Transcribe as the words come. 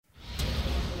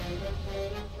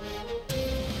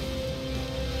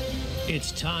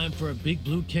It's time for a Big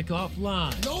Blue Kickoff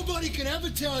Live. Nobody can ever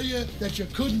tell you that you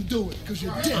couldn't do it, because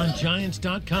you did. On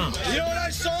Giants.com. You know what I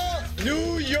saw?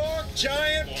 New York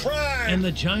Giant pride. And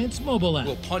the Giants mobile app.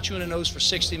 We'll punch you in the nose for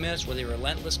 60 minutes with a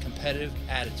relentless competitive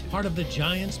attitude. Part of the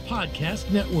Giants Podcast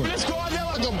Network. Let's go out there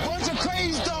like a bunch of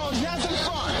crazy dogs. Have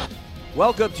some fun.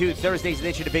 Welcome to Thursday's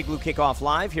edition of Big Blue Kickoff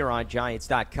Live here on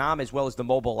Giants.com as well as the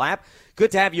mobile app.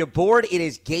 Good to have you aboard. It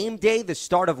is game day, the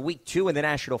start of week 2 in the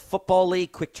National Football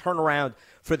League. Quick turnaround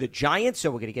for the Giants,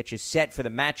 so we're going to get you set for the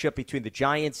matchup between the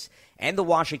Giants and the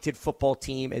Washington football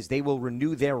team as they will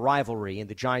renew their rivalry. And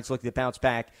the Giants looking to bounce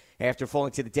back after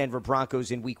falling to the Denver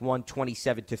Broncos in week 1,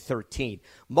 27-13.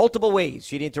 Multiple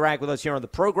ways you'd interact with us here on the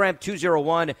program,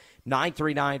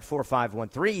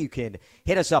 201-939-4513. You can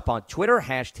hit us up on Twitter,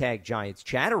 hashtag Giants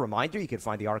Chat. A reminder, you can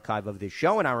find the archive of this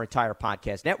show and our entire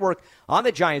podcast network on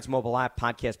the Giants mobile app,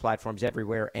 podcast platforms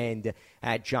everywhere, and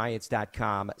at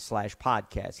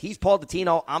Giants.com/podcast. He's Paul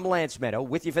Dottino. I'm Lance Meadow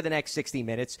with you for the next 60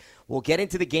 minutes. We'll get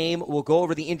into the game. We'll go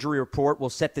over the injury report. We'll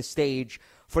set the stage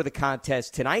for the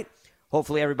contest tonight.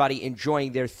 Hopefully everybody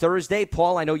enjoying their Thursday.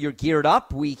 Paul, I know you're geared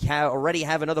up. We already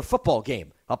have another football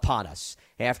game upon us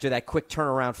after that quick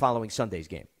turnaround following Sunday's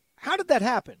game. How did that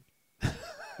happen?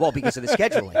 Well, because of the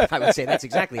scheduling. I would say that's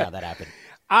exactly how that happened.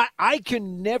 I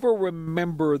can never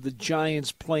remember the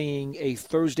Giants playing a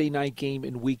Thursday night game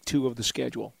in week 2 of the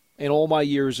schedule in all my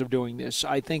years of doing this.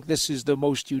 I think this is the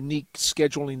most unique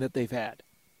scheduling that they've had.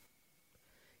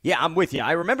 Yeah, I'm with you.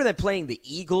 I remember them playing the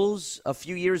Eagles a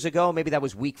few years ago. Maybe that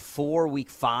was week 4,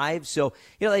 week 5. So,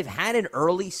 they've had an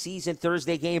early season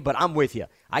Thursday game, but I'm with you.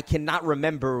 I cannot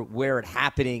remember where it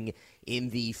happening in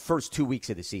the first 2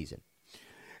 weeks of the season.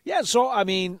 Yeah, so,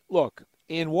 look,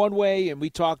 in one way, and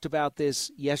we talked about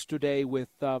this yesterday with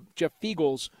Jeff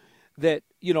Fiegels, that,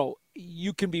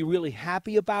 you can be really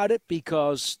happy about it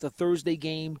because the Thursday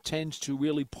game tends to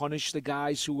really punish the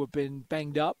guys who have been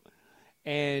banged up.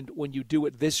 And when you do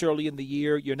it this early in the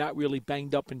year, you're not really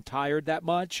banged up and tired that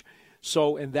much.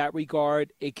 So in that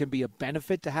regard, it can be a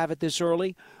benefit to have it this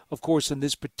early. Of course, in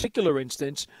this particular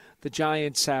instance, the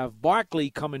Giants have Barkley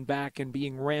coming back and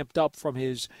being ramped up from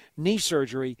his knee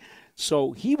surgery.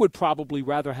 So he would probably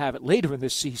rather have it later in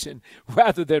this season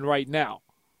rather than right now.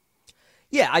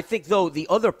 Yeah, I think, though, the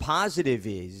other positive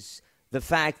is the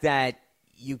fact that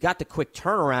you got the quick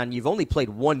turnaround. You've only played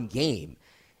one game.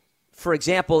 For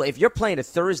example, if you're playing a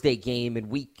Thursday game in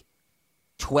week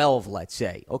 12, let's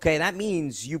say, okay, that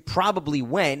means you probably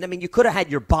went. You could have had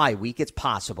your bye week. It's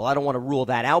possible. I don't want to rule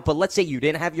that out. But let's say you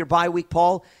didn't have your bye week,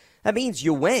 Paul. That means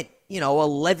you went,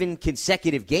 11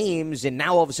 consecutive games, and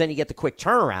now all of a sudden you get the quick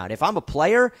turnaround. If I'm a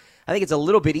player, I think it's a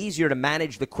little bit easier to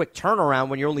manage the quick turnaround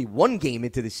when you're only one game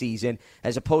into the season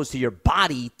as opposed to your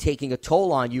body taking a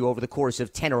toll on you over the course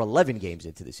of 10 or 11 games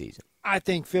into the season. I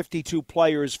think 52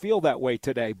 players feel that way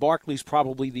today. Barkley's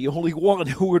probably the only one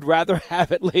who would rather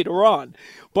have it later on.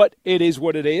 But it is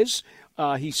what it is.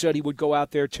 He said he would go out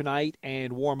there tonight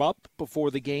and warm up before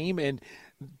the game and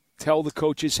tell the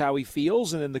coaches how he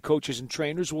feels, and then the coaches and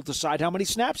trainers will decide how many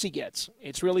snaps he gets.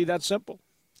 It's really that simple.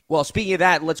 Well, speaking of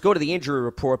that, let's go to the injury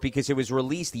report because it was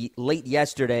released late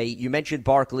yesterday. You mentioned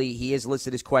Barkley. He is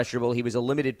listed as questionable. He was a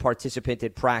limited participant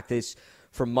in practice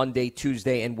for Monday,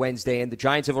 Tuesday, and Wednesday, and the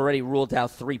Giants have already ruled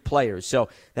out 3 players. So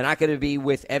they're not going to be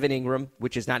with Evan Ingram,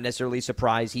 which is not necessarily a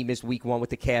surprise. He missed week 1 with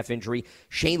the calf injury.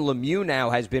 Shane Lemieux now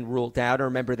has been ruled out. And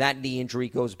remember, that knee injury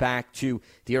goes back to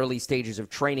the early stages of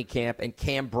training camp, and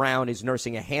Cam Brown is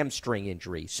nursing a hamstring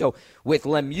injury. So with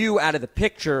Lemieux out of the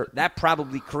picture, that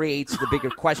probably creates the bigger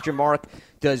question mark.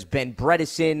 Does Ben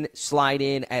Bredeson slide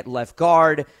in at left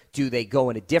guard? Do they go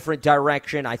in a different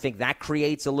direction? I think that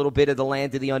creates a little bit of the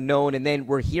land of the unknown. And then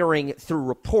we're hearing through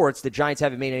reports, the Giants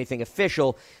haven't made anything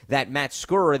official, that Matt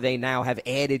Skura they now have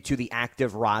added to the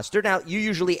active roster. Now, you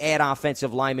usually add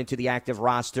offensive linemen to the active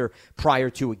roster prior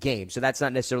to a game, so that's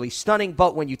not necessarily stunning.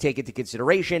 But when you take into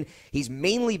consideration, he's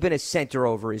mainly been a center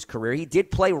over his career. He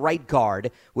did play right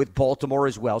guard with Baltimore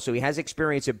as well, so he has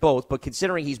experience at both. But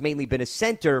considering he's mainly been a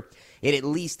center, it at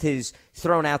least has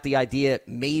thrown out the idea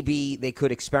maybe they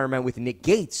could experiment with Nick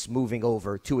Gates moving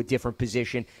over to a different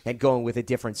position and going with a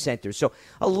different center. So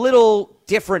a little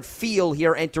different feel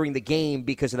here entering the game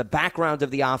because of the background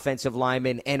of the offensive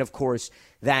lineman and, of course,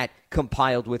 that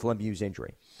compiled with Lemieux's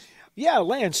injury. Yeah,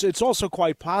 Lance, it's also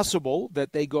quite possible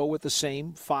that they go with the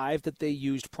same 5 that they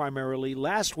used primarily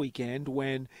last weekend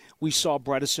when we saw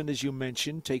Bredeson, as you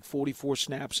mentioned, take 44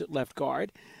 snaps at left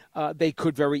guard. They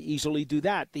could very easily do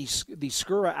that. The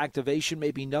Skura activation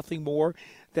may be nothing more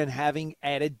than having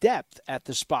added depth at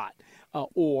the spot.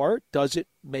 Or does it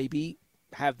maybe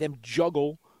have them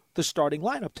juggle the starting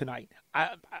lineup tonight.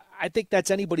 I think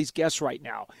that's anybody's guess right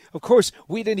now. Of course,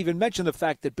 we didn't even mention the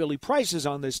fact that Billy Price is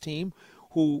on this team,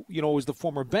 who, is the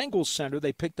former Bengals center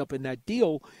they picked up in that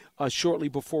deal shortly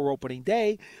before opening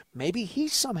day. Maybe he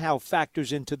somehow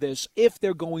factors into this if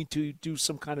they're going to do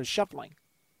some kind of shuffling.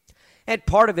 And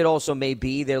part of it also may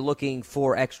be they're looking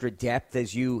for extra depth,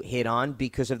 as you hit on,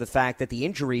 because of the fact that the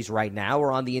injuries right now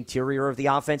are on the interior of the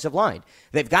offensive line.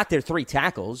 They've got their 3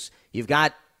 tackles. You've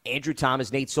got Andrew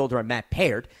Thomas, Nate Solder, and Matt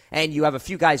Peart, and you have a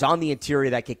few guys on the interior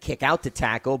that could kick out to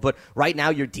tackle, but right now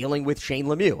you're dealing with Shane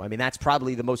Lemieux. I mean, that's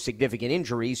probably the most significant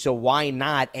injury, so why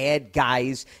not add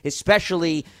guys,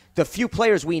 especially the few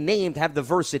players we named have the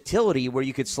versatility where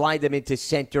you could slide them into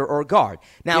center or guard.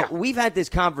 Now, We've had this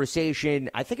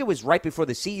conversation, I think it was right before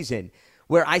the season,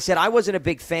 where I said I wasn't a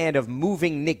big fan of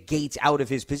moving Nick Gates out of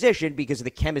his position because of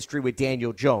the chemistry with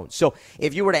Daniel Jones. So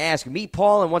if you were to ask me,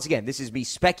 Paul, and once again, this is me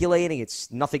speculating, it's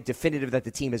nothing definitive that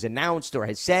the team has announced or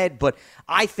has said, but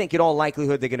I think in all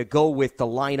likelihood they're going to go with the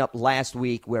lineup last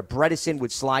week where Bredesen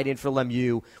would slide in for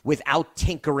Lemieux without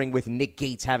tinkering with Nick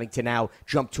Gates having to now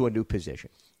jump to a new position.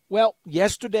 Well,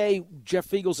 yesterday, Jeff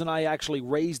Feagles and I actually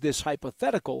raised this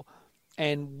hypothetical,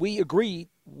 and we agreed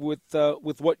with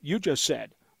what you just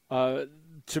said.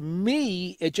 To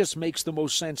me, it just makes the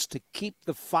most sense to keep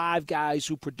the 5 guys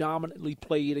who predominantly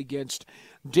played against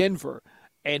Denver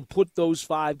and put those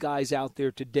 5 guys out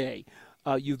there today.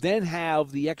 You then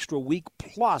have the extra week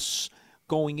plus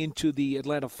going into the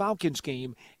Atlanta Falcons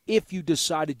game if you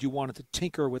decided you wanted to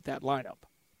tinker with that lineup.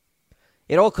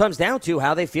 It all comes down to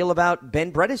how they feel about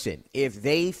Ben Bredesen. If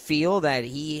they feel that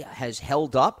he has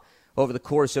held up over the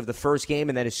course of the first game,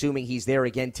 and then assuming he's there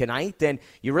again tonight, then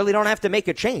you really don't have to make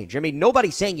a change. I mean,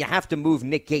 nobody's saying you have to move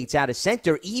Nick Gates out of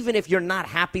center, even if you're not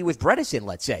happy with Bredesen,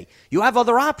 let's say. You have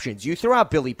other options. You throw out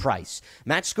Billy Price.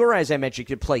 Matt Skura, as I mentioned,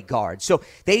 can play guard. So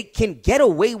they can get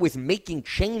away with making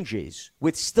changes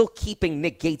with still keeping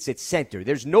Nick Gates at center.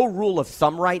 There's no rule of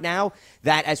thumb right now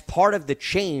that as part of the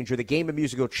change or the game of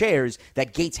musical chairs,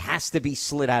 that Gates has to be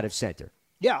slid out of center.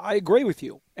 Yeah, I agree with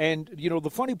you. And, the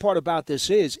funny part about this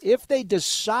is if they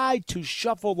decide to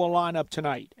shuffle the lineup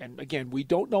tonight, and again, we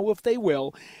don't know if they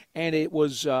will, and it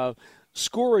was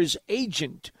Skura's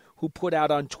agent who put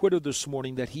out on Twitter this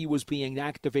morning that he was being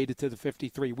activated to the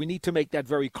 53. We need to make that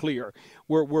very clear.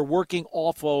 We're working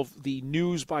off of the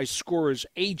news by Skura's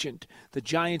agent. The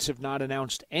Giants have not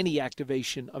announced any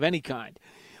activation of any kind.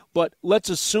 But let's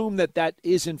assume that that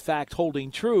is, in fact, holding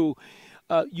true.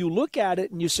 You look at it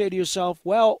and you say to yourself,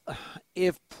 well,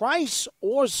 if Price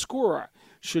or Skura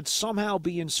should somehow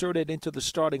be inserted into the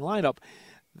starting lineup,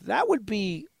 that would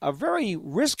be a very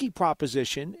risky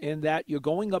proposition in that you're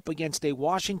going up against a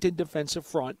Washington defensive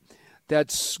front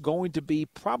that's going to be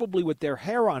probably with their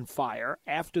hair on fire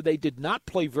after they did not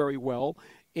play very well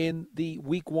in the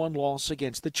Week 1 loss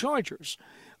against the Chargers.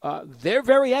 They're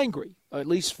very angry, at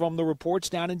least from the reports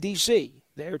down in D.C.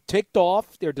 They're ticked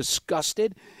off. They're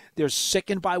disgusted. They're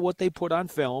sickened by what they put on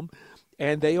film,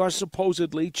 and they are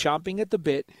supposedly chomping at the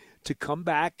bit to come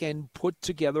back and put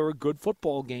together a good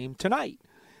football game tonight.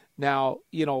 Now,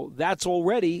 that's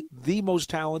already the most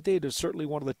talented, or certainly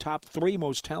one of the top 3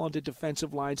 most talented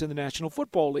defensive lines in the National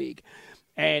Football League.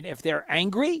 And if they're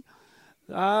angry,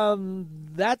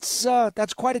 that's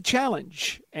quite a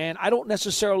challenge. And I don't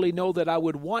necessarily know that I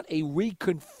would want a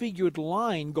reconfigured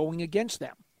line going against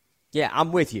them. Yeah,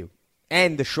 I'm with you.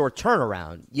 And the short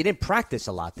turnaround. You didn't practice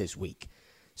a lot this week.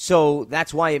 So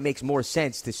that's why it makes more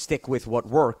sense to stick with what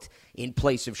worked in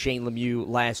place of Shane Lemieux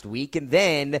last week. And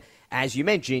then, as you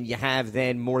mentioned, you have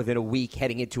then more than a week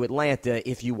heading into Atlanta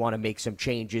if you want to make some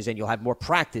changes, and you'll have more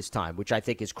practice time, which I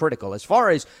think is critical. As far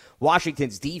as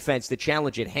Washington's defense, the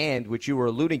challenge at hand, which you were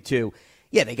alluding to,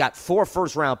 yeah, they got 4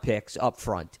 first-round picks up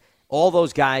front. All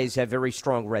those guys have very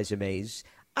strong resumes.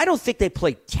 I don't think they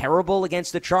played terrible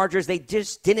against the Chargers. They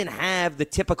just didn't have the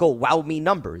typical wow me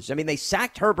numbers. I mean, they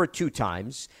sacked Herbert 2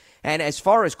 times. And as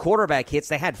far as quarterback hits,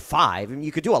 they had 5. I mean,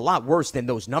 you could do a lot worse than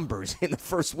those numbers in the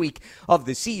first week of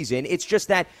the season. It's just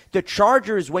that the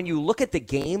Chargers, when you look at the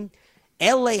game,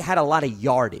 L.A. had a lot of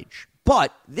yardage.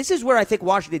 But this is where I think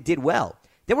Washington did well.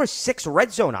 There were 6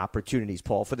 red zone opportunities,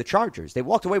 Paul, for the Chargers. They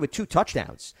walked away with 2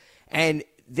 touchdowns. And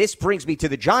this brings me to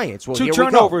the Giants. Well, 2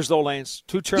 turnovers, though, Lance.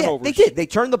 2 turnovers. Yeah, they did. They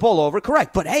turned the ball over,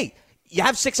 correct. But, hey, you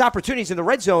have 6 opportunities in the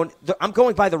red zone. I'm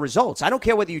going by the results. I don't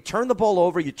care whether you turn the ball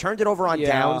over, you turned it over on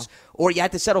downs, or you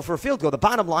had to settle for a field goal. The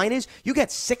bottom line is you get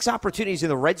 6 opportunities in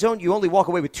the red zone. You only walk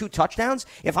away with 2 touchdowns.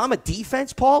 If I'm a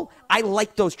defense, Paul, I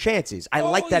like those chances. I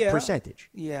like that percentage.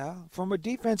 Yeah. From a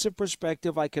defensive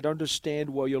perspective, I could understand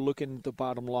where you're looking at the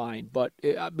bottom line. But,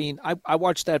 I mean, I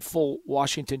watched that full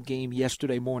Washington game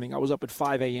yesterday morning. I was up at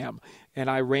 5 a.m., and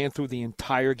I ran through the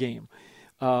entire game.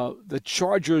 The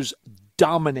Chargers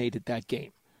dominated that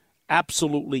game,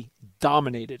 absolutely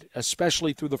dominated,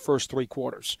 especially through the first 3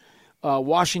 quarters.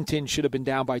 Washington should have been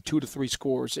down by 2 to 3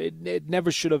 scores. It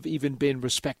never should have even been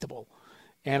respectable.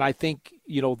 And I think,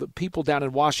 the people down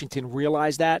in Washington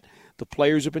realize that. The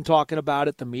players have been talking about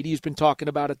it. The media's been talking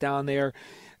about it down there.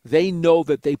 They know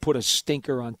that they put a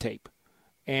stinker on tape.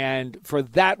 And for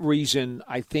that reason,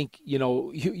 I think,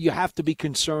 you have to be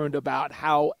concerned about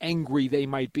how angry they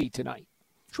might be tonight.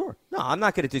 Sure. No, I'm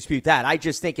not going to dispute that. I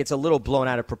just think it's a little blown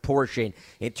out of proportion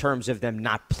in terms of them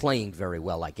not playing very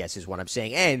well, I guess is what I'm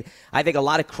saying. And I think a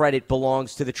lot of credit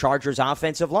belongs to the Chargers'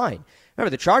 offensive line. Remember,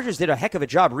 the Chargers did a heck of a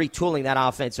job retooling that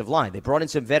offensive line. They brought in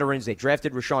some veterans. They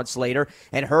drafted Rashawn Slater,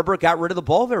 and Herbert got rid of the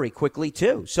ball very quickly,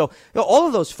 too. So all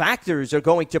of those factors are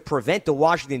going to prevent the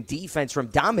Washington defense from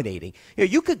dominating.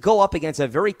 You could go up against a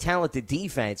very talented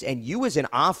defense, and you as an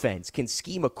offense can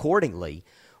scheme accordingly,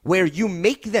 where you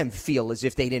make them feel as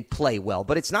if they didn't play well.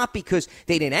 But it's not because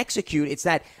they didn't execute. It's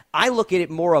that I look at it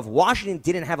more of Washington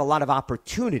didn't have a lot of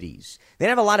opportunities. They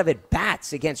didn't have a lot of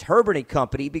at-bats against Herbert and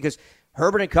company because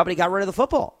Herbert and company got rid of the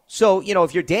football. So,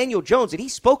 if you're Daniel Jones, and he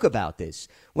spoke about this,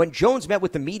 when Jones met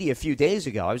with the media a few days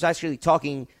ago, I was actually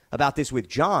talking about this with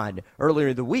John earlier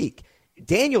in the week.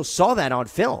 Daniel saw that on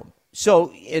film.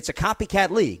 So it's a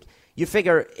copycat league. You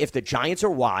figure if the Giants are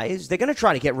wise, they're going to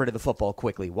try to get rid of the football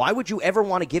quickly. Why would you ever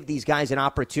want to give these guys an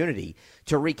opportunity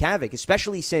to wreak havoc,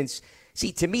 especially since,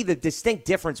 to me, the distinct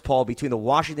difference, Paul, between the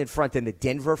Washington front and the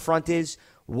Denver front is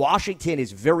Washington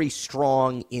is very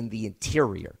strong in the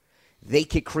interior. They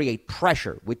could create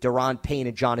pressure with Daron Payne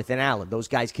and Jonathan Allen. Those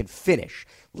guys can finish.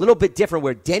 A little bit different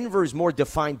where Denver is more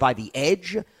defined by the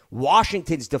edge.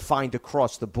 Washington's defined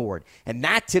across the board. And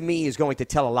that, to me, is going to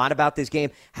tell a lot about this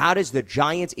game. How does the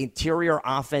Giants' interior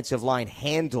offensive line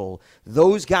handle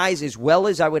those guys, as well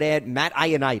as, I would add, Matt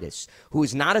Ioannidis, who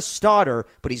is not a starter,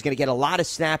 but he's going to get a lot of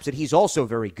snaps, and he's also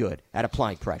very good at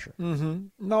applying pressure. Mm-hmm.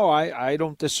 No, I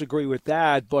don't disagree with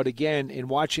that. But, again, in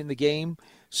watching the game,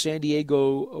 San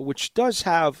Diego, which does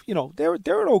have, they're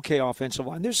an okay offensive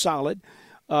line. They're solid.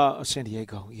 San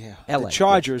Diego, yeah. LA, the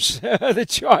Chargers. Yeah. The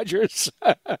Chargers.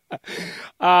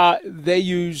 They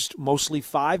used mostly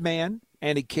 5-man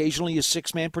and occasionally a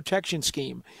 6-man protection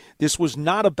scheme. This was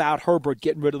not about Herbert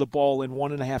getting rid of the ball in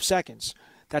 1.5 seconds.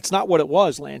 That's not what it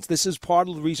was, Lance. This is part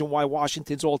of the reason why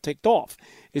Washington's all ticked off,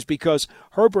 is because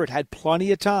Herbert had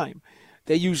plenty of time.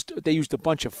 They used a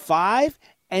bunch of 5-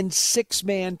 and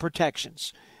 6-man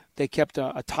protections. They kept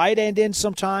a tight end in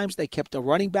sometimes. They kept a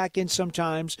running back in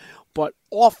sometimes. But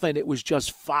often it was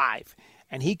just 5.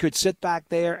 And he could sit back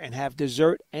there and have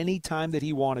dessert any time that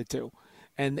he wanted to.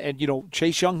 And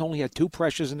Chase Young only had 2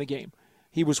 pressures in the game.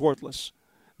 He was worthless.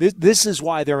 This is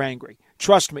why they're angry.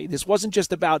 Trust me, this wasn't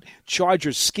just about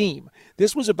Chargers' scheme.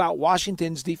 This was about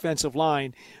Washington's defensive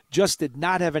line just did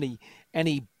not have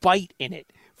any bite in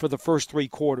it for the first 3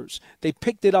 quarters. They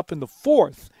picked it up in the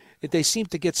fourth. They seemed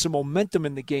to get some momentum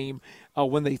in the game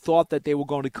when they thought that they were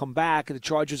going to come back. The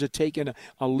Chargers had taken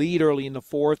a lead early in the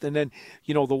fourth, and then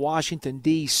the Washington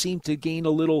D seemed to gain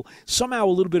a little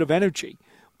bit of energy.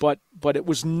 But it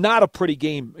was not a pretty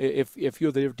game if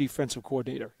you're the defensive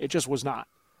coordinator. It just was not.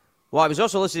 Well, I was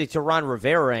also listening to Ron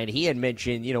Rivera, and he had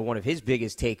mentioned, one of his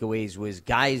biggest takeaways was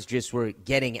guys just were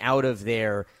getting out of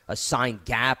their assigned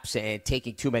gaps and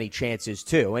taking too many chances,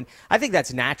 too. And I think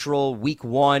that's natural. Week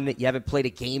 1, you haven't played a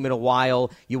game in a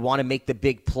while. You want to make the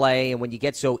big play, and when you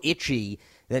get so itchy,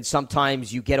 then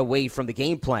sometimes you get away from the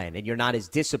game plan and you're not as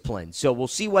disciplined. So we'll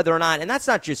see whether or not, and that's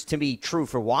not just, to me, true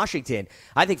for Washington.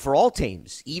 I think for all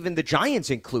teams, even the Giants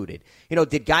included.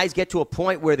 Did guys get to a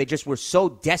point where they just were so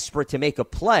desperate to make a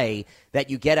play that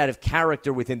you get out of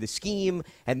character within the scheme,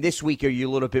 and this week are you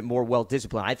a little bit more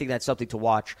well-disciplined? I think that's something to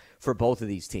watch for both of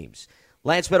these teams.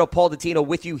 Lance Meadow, Paul Dottino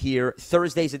with you here,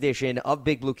 Thursday's edition of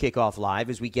Big Blue Kickoff Live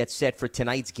as we get set for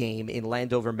tonight's game in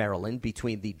Landover, Maryland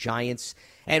between the Giants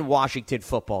and Washington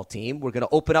football team. We're going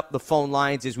to open up the phone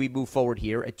lines as we move forward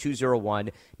here at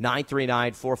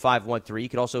 201-939-4513. You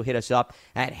can also hit us up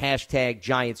at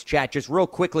 #GiantsChat. Just real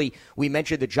quickly, we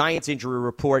mentioned the Giants injury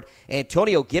report.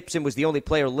 Antonio Gibson was the only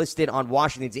player listed on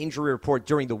Washington's injury report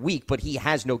during the week, but he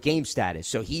has no game status,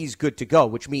 so he's good to go,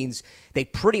 which means they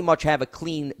pretty much have a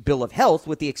clean bill of health,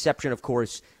 with the exception, of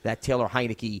course, that Taylor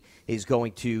Heineke is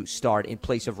going to start in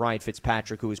place of Ryan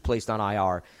Fitzpatrick, who was placed on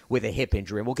IR with a hip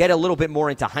injury. And we'll get a little bit more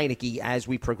into Heineke as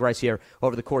we progress here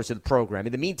over the course of the program.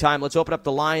 In the meantime, let's open up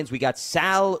the lines. We got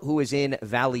Sal, who is in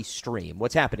Valley Stream.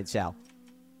 What's happening, Sal?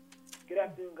 Good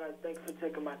afternoon, guys. Thanks for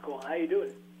taking my call. How you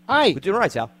doing? Hi. We're doing all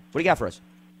right, Sal. What do you got for us?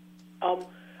 I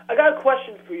got a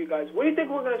question for you guys. What do you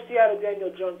think we're going to see out of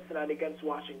Daniel Jones tonight against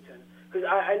Washington? Because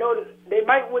I know that they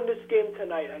might win this game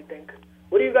tonight, I think.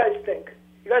 What do you guys think?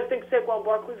 You guys think Saquon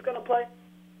Barkley's going to play?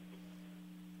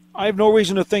 I have no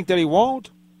reason to think that he won't.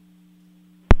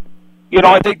 You know,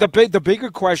 I think the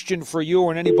bigger question for you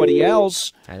and anybody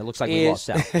else and it looks like we lost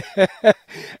Sal.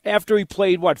 After he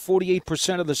played,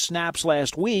 48% of the snaps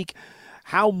last week,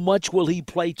 how much will he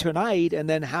play tonight, and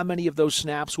then how many of those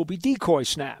snaps will be decoy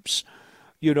snaps?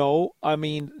 You know, I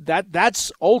mean,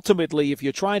 that's ultimately, if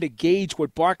you're trying to gauge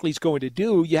what Barkley's going to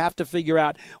do, you have to figure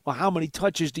out, well, how many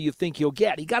touches do you think he'll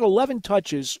get? He got 11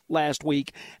 touches last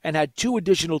week and had 2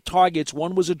 additional targets.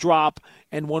 One was a drop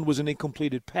and one was an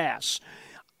incompleted pass.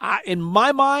 In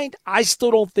my mind, I still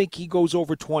don't think he goes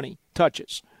over 20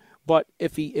 touches. But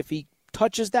if he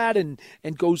touches that and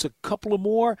goes a couple of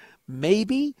more,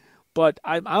 maybe. But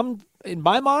I'm in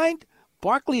my mind,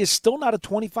 Barkley is still not a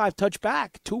 25-touch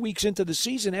back 2 weeks into the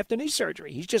season after knee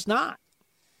surgery. He's just not.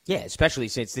 Yeah, especially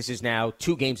since this is now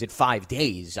 2 games in 5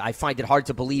 days. I find it hard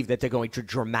to believe that they're going to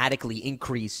dramatically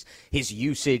increase his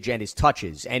usage and his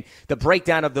touches. And the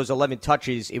breakdown of those 11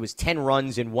 touches, it was 10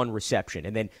 runs and 1 reception.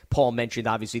 And then Paul mentioned,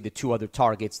 obviously, the 2 other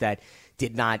targets that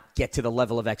did not get to the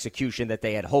level of execution that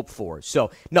they had hoped for.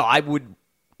 So, no, I would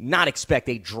not expect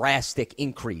a drastic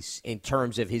increase in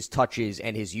terms of his touches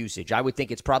and his usage. I would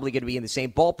think it's probably going to be in the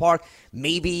same ballpark,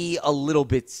 maybe a little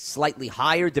bit slightly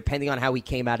higher depending on how he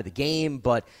came out of the game.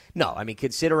 But no, I mean,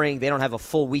 considering they don't have a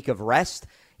full week of rest,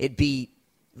 it'd be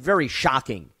very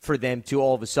shocking for them to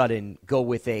all of a sudden go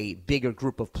with a bigger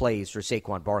group of plays for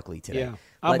Saquon Barkley today. Yeah,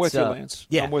 I'm with you, Lance.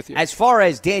 Yeah. I'm with you. As far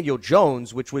as Daniel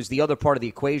Jones, which was the other part of the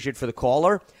equation for the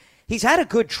caller, he's had a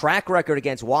good track record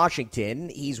against Washington.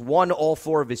 He's won all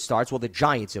 4 of his starts. Well, the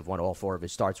Giants have won all 4 of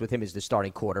his starts with him as the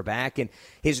starting quarterback. And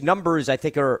his numbers, I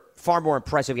think, are far more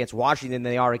impressive against Washington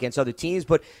than they are against other teams.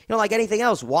 But, like anything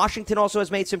else, Washington also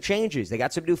has made some changes. They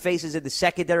got some new faces in the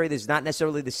secondary. There's not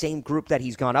necessarily the same group that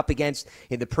he's gone up against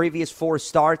in the previous 4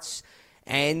 starts.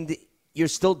 And you're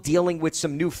still dealing with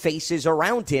some new faces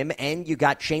around him, and you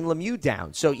got Shane Lemieux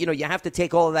down. So, you have to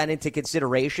take all of that into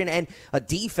consideration. And a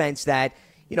defense that,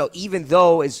 even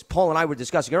though, as Paul and I were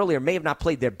discussing earlier, may have not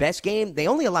played their best game, they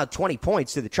only allowed 20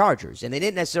 points to the Chargers, and they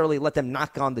didn't necessarily let them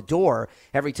knock on the door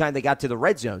every time they got to the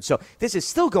red zone. So this is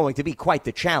still going to be quite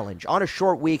the challenge. On a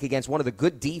short week against one of the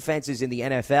good defenses in the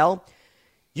NFL,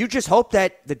 you just hope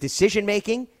that the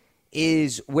decision-making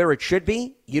is where it should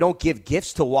be. You don't give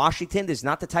gifts to Washington. This is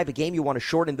not the type of game you want to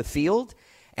shorten the field.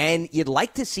 And you'd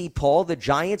like to see, Paul, the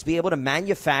Giants be able to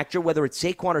manufacture, whether it's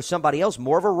Saquon or somebody else,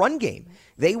 more of a run game.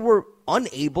 They were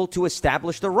unable to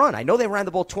establish the run. I know they ran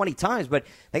the ball 20 times, but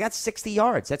they got 60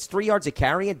 yards. That's 3 yards a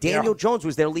carry, and Daniel Jones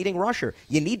was their leading rusher.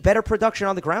 You need better production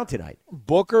on the ground tonight.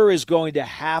 Booker is going to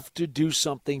have to do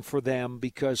something for them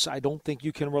because I don't think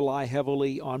you can rely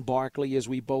heavily on Barkley, as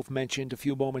we both mentioned a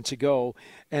few moments ago.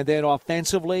 And then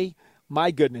offensively,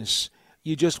 my goodness,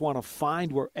 you just want to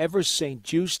find wherever St.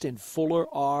 Juste and Fuller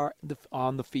are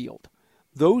on the field.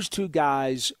 Those 2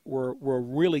 guys were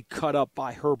really cut up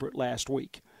by Herbert last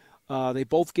week. They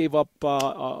both gave up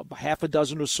half a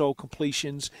dozen or so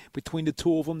completions. Between the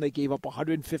 2 of them, they gave up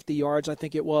 150 yards, I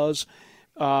think it was.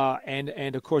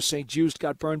 And of course, St. Juste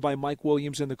got burned by Mike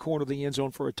Williams in the corner of the end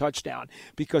zone for a touchdown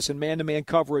because in man-to-man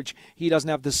coverage, he doesn't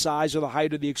have the size or the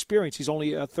height or the experience. He's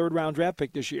only a 3rd-round draft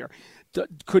pick this year.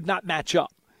 Could not match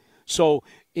up. So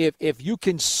if you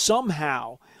can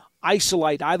somehow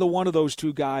isolate either one of those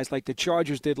 2 guys like the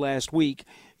Chargers did last week,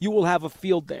 you will have a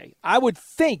field day. I would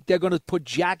think they're going to put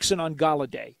Jackson on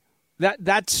Golladay.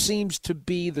 That seems to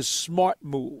be the smart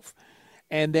move.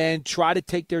 And then try to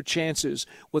take their chances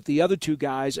with the other 2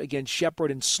 guys against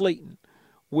Shepard and Slayton,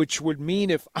 which would mean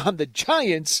if I'm the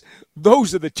Giants,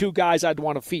 those are the 2 guys I'd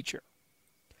want to feature.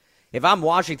 If I'm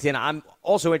Washington, I'm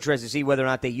also interested to see whether or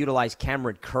not they utilize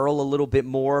Cameron Curl a little bit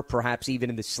more, perhaps even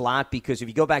in the slot, because if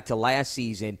you go back to last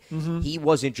season, he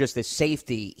wasn't just a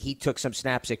safety. He took some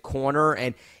snaps at corner,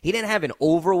 and he didn't have an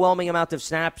overwhelming amount of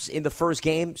snaps in the first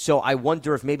game, so I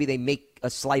wonder if maybe they make a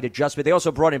slight adjustment. They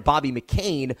also brought in Bobby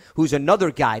McCain, who's another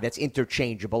guy that's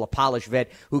interchangeable, a polished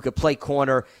vet who could play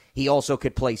corner. He also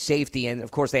could play safety, and,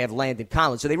 of course, they have Landon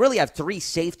Collins. So they really have 3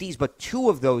 safeties, but 2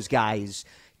 of those guys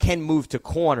can move to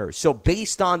corner. So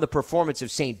based on the performance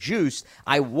of St. Juste,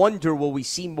 I wonder will we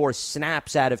see more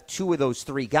snaps out of 2 of those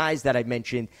 3 guys that I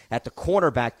mentioned at the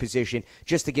cornerback position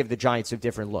just to give the Giants some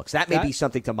different looks. That may be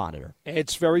something to monitor.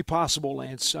 It's very possible,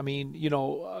 Lance. I mean,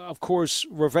 of course,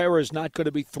 Rivera is not going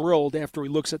to be thrilled after he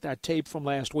looks at that tape from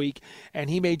last week, and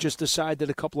he may just decide that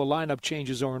a couple of lineup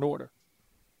changes are in order.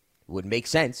 Would make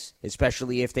sense,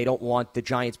 especially if they don't want the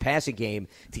Giants' passing game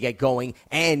to get going,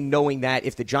 and knowing that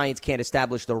if the Giants can't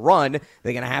establish the run,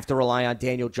 they're going to have to rely on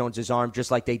Daniel Jones' arm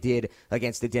just like they did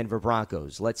against the Denver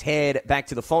Broncos. Let's head back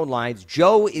to the phone lines.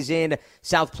 Joe is in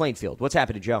South Plainfield. What's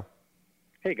happening, Joe?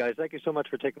 Hey, guys. Thank you so much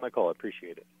for taking my call. I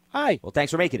appreciate it. Hi. Well,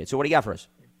 thanks for making it. So what do you got for us?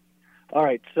 All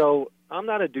right, so I'm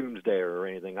not a doomsdayer or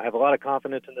anything. I have a lot of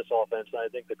confidence in this offense, and I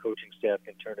think the coaching staff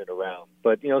can turn it around.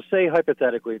 But, say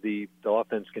hypothetically the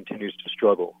offense continues to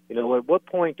struggle. At what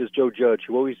point does Joe Judge,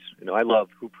 who always, I love,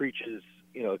 who preaches,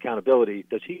 accountability,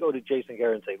 does he go to Jason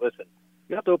Garrett and say, listen,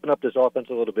 you have to open up this offense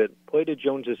a little bit, play to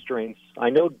Jones's strengths. I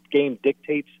know game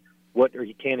dictates what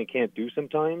he can and can't do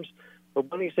sometimes,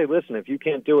 but when you say, listen, if you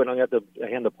can't do it, I'm going to have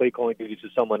to hand the play calling duties to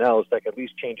someone else that can at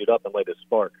least change it up and light a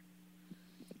spark.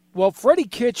 Well, Freddie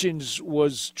Kitchens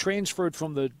was transferred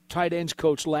from the tight ends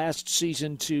coach last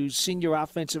season to senior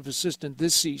offensive assistant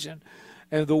this season.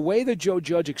 And the way that Joe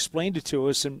Judge explained it to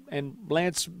us, and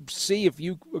Lance, see if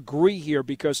you agree here,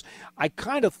 because I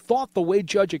kind of thought the way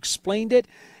Judge explained it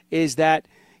is that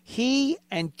he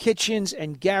and Kitchens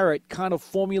and Garrett kind of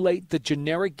formulate the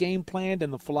generic game plan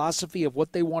and the philosophy of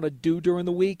what they want to do during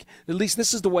the week. At least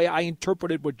this is the way I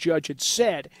interpreted what Judge had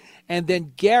said. And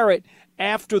then Garrett,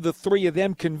 after the 3 of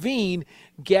them convene,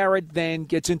 Garrett then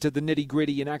gets into the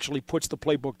nitty-gritty and actually puts the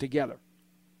playbook together.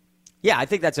 Yeah, I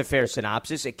think that's a fair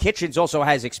synopsis. Kitchens also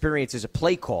has experience as a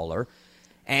play caller.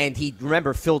 And he,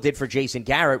 remember, filled in for Jason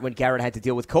Garrett when Garrett had to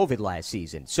deal with COVID last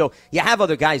season. So you have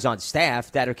other guys on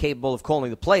staff that are capable of calling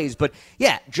the plays. But,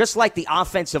 yeah, just like the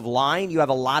offensive line, you have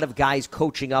a lot of guys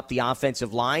coaching up the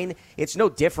offensive line. It's no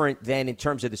different than in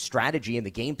terms of the strategy and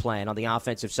the game plan on the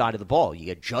offensive side of the ball.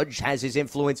 Judge has his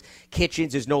influence.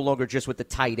 Kitchens is no longer just with the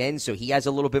tight end, so he has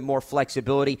a little bit more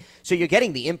flexibility. So you're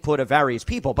getting the input of various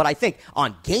people. But I think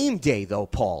on game day, though,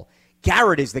 Paul,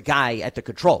 Garrett is the guy at the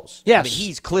controls. Yes. I mean,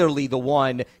 he's clearly the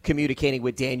one communicating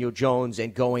with Daniel Jones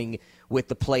and going with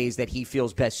the plays that he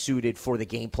feels best suited for the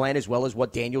game plan, as well as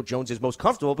what Daniel Jones is most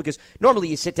comfortable, because normally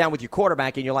you sit down with your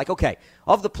quarterback and you're like, okay,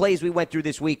 of the plays we went through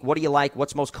this week, what do you like?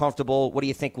 What's most comfortable? What do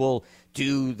you think will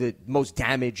do the most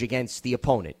damage against the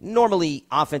opponent? Normally,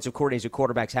 offensive coordinators and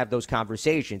quarterbacks have those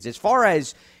conversations. As far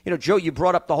as, Joe, you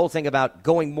brought up the whole thing about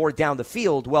going more down the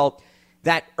field. Well,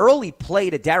 that early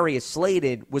play to Darius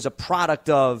Slayton was a product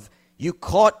of you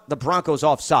caught the Broncos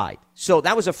offside. So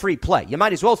that was a free play. You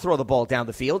might as well throw the ball down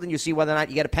the field and you see whether or not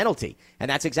you get a penalty. And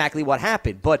that's exactly what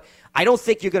happened. But I don't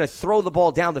think you're going to throw the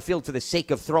ball down the field for the sake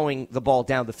of throwing the ball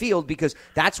down the field, because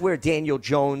that's where Daniel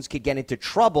Jones could get into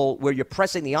trouble, where you're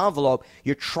pressing the envelope,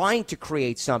 you're trying to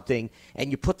create something, and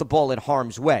you put the ball in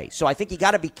harm's way. So I think you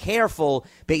got to be careful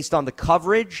based on the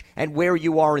coverage and where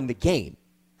you are in the game.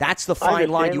 That's the fine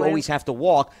line you always have to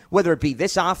walk, whether it be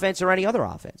this offense or any other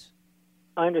offense.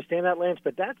 I understand that, Lance,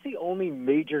 but that's the only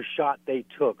major shot they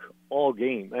took all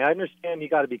game. I understand you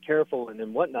got to be careful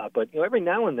and whatnot, but every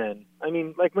now and then,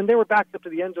 like when they were backed up to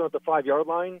the end zone at the 5-yard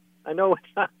line, I know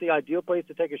it's not the ideal place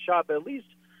to take a shot, but at least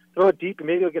throw it deep and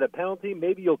maybe you'll get a penalty,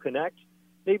 maybe you'll connect,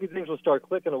 maybe things will start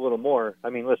clicking a little more.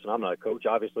 Listen, I'm not a coach,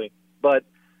 obviously, but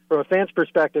from a fan's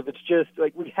perspective, it's just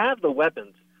like we have the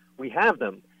weapons, we have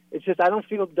them. It's just I don't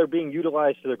feel they're being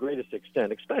utilized to the greatest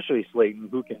extent, especially Slayton,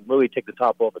 who can really take the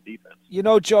top off the defense.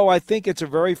 Joe, I think it's a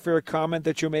very fair comment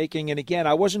that you're making. And, again,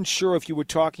 I wasn't sure if you were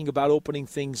talking about opening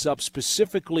things up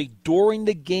specifically during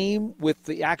the game with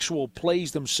the actual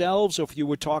plays themselves, or if you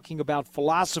were talking about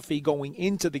philosophy going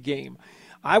into the game.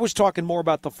 I was talking more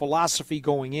about the philosophy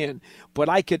going in, but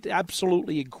I could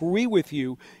absolutely agree with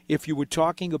you if you were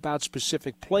talking about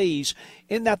specific plays,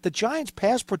 in that the Giants'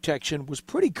 pass protection was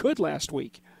pretty good last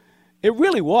week. It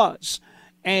really was.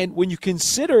 And when you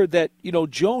consider that,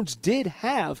 Jones did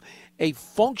have a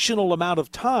functional amount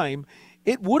of time,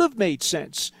 it would have made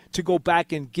sense to go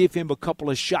back and give him a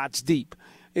couple of shots deep.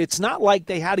 It's not like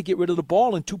they had to get rid of the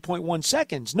ball in 2.1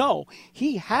 seconds. No,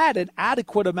 he had an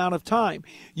adequate amount of time.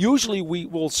 Usually we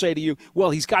will say to you,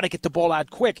 well, he's got to get the ball out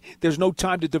quick. There's no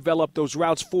time to develop those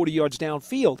routes 40 yards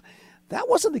downfield. That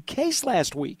wasn't the case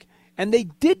last week, and they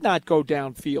did not go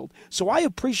downfield. So I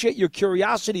appreciate your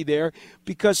curiosity there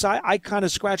because I kind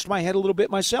of scratched my head a little bit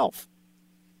myself.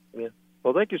 Yeah.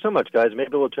 Well, thank you so much, guys.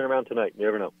 Maybe we'll turn around tonight. You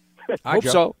never know. Hope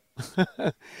so.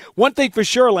 One thing for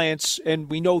sure, Lance, and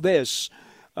we know this,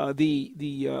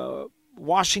 the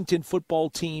Washington football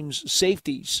team's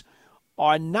safeties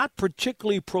are not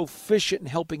particularly proficient in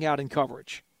helping out in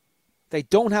coverage. They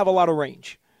don't have a lot of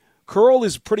range. Curl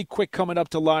is pretty quick coming up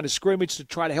to line of scrimmage to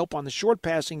try to help on the short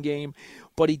passing game,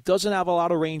 but he doesn't have a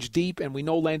lot of range deep, and we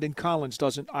know Landon Collins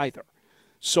doesn't either.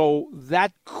 So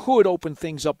that could open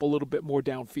things up a little bit more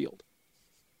downfield.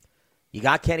 You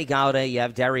got Kenny Golladay, you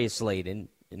have Darius Slayton.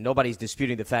 And nobody's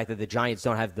disputing the fact that the Giants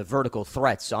don't have the vertical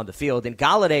threats on the field. And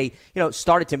Golladay,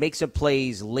 started to make some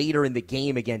plays later in the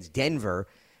game against Denver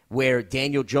where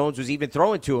Daniel Jones was even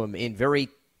throwing to him in very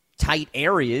tight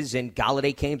areas, and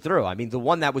Golladay came through. I mean, the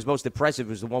one that was most impressive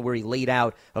was the one where he laid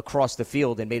out across the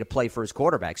field and made a play for his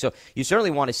quarterback. So you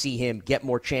certainly want to see him get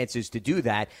more chances to do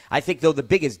that. I think, though, the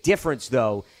biggest difference,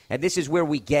 though, and this is where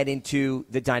we get into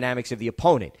the dynamics of the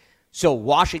opponent. So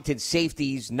Washington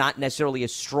safeties not necessarily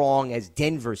as strong as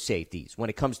Denver safeties when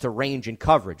it comes to range and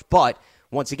coverage. But,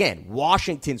 once again,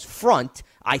 Washington's front,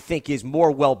 I think, is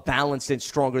more well-balanced and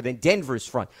stronger than Denver's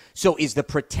front. So is the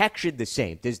protection the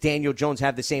same? Does Daniel Jones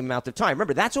have the same amount of time?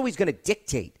 Remember, that's always going to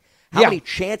dictate how many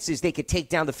chances they could take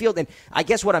down the field. And I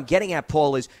guess what I'm getting at,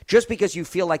 Paul, is just because you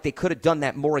feel like they could have done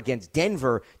that more against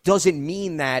Denver doesn't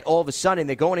mean that all of a sudden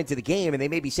they're going into the game and they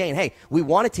may be saying, hey, we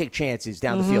want to take chances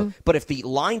down the field. But if the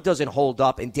line doesn't hold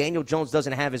up and Daniel Jones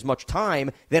doesn't have as much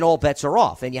time, then all bets are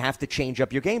off and you have to change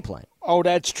up your game plan. Oh,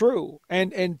 that's true.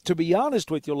 And to be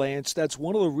honest with you, Lance, that's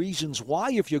one of the reasons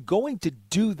why if you're going to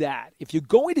do that, if you're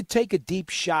going to take a deep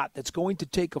shot that's going to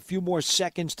take a few more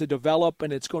seconds to develop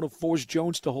and it's going to force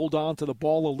Jones to hold on to the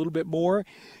ball a little bit more,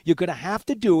 you're going to have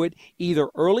to do it either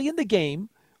early in the game,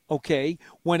 okay,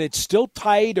 when it's still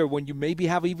tight or when you maybe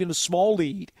have even a small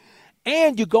lead,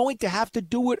 and you're going to have to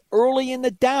do it early in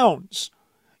the downs.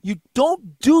 You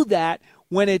don't do that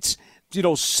when it's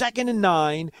 2nd and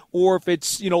 9, or if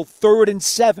it's, 3rd and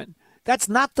 7. That's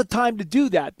not the time to do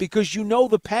that because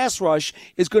the pass rush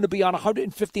is going to be on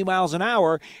 150 miles an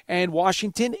hour, and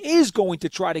Washington is going to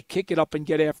try to kick it up and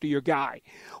get after your guy.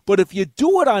 But if you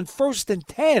do it on 1st and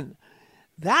 10,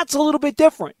 that's a little bit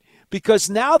different because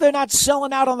now they're not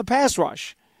selling out on the pass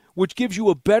rush, which gives you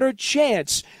a better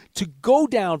chance to go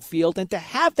downfield and to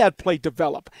have that play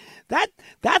develop.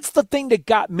 That's the thing that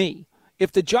got me.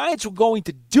 If the Giants were going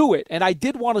to do it, and I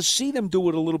did want to see them do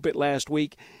it a little bit last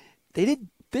week, they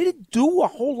didn't do a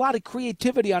whole lot of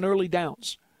creativity on early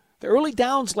downs. The early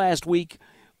downs last week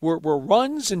were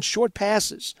runs and short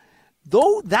passes.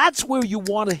 Though that's where you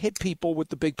want to hit people with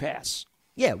the big pass.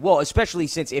 Yeah, well, especially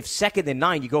since if 2nd and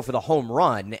 9, you go for the home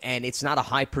run, and it's not a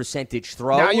high percentage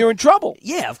throw. Now you're in trouble.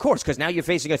 Yeah, of course, because now you're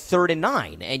facing a 3rd and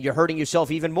 9, and you're hurting yourself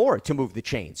even more to move the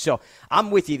chains. So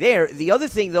I'm with you there. The other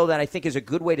thing, though, that I think is a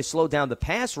good way to slow down the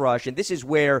pass rush, and this is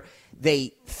where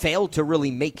they failed to really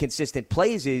make consistent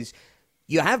plays, is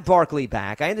you have Barkley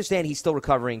back. I understand he's still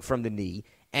recovering from the knee,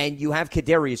 and you have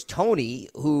Kadarius Toney,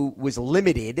 who was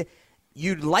limited.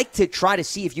 You'd like to try to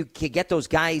see if you can get those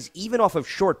guys, even off of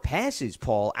short passes,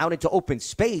 Paul, out into open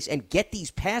space and get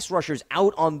these pass rushers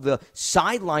out on the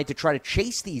sideline to try to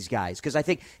chase these guys, because I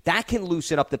think that can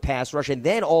loosen up the pass rush and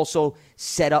then also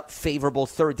set up favorable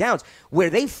 3rd downs. Where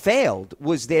they failed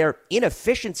was their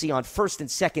inefficiency on 1st and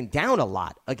 2nd down a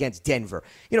lot against Denver.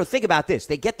 Think about this.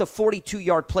 They get the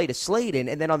 42-yard play to Slayton,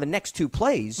 and then on the next 2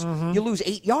 plays, you lose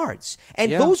 8 yards.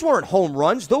 And those weren't home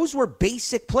runs. Those were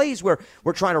basic plays where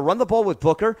we're trying to run the ball with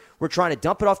Booker. We're trying to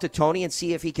dump it off to Toney and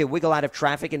see if he can wiggle out of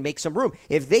traffic and make some room.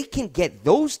 If they can get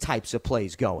those types of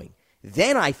plays going,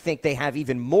 then I think they have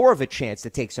even more of a chance to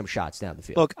take some shots down the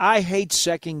field. Look, I hate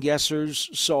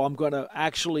second-guessers, so I'm going to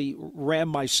actually ram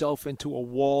myself into a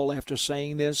wall after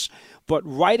saying this. But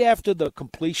right after the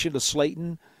completion of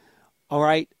Slayton, all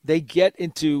right, they get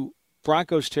into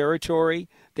Broncos territory.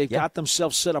 They've got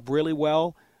themselves set up really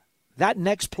well. That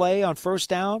next play on 1st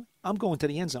down, I'm going to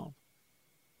the end zone.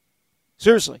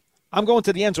 Seriously, I'm going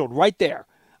to the end zone right there.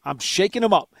 I'm shaking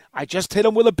them up. I just hit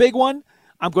them with a big one.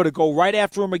 I'm going to go right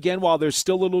after them again while they're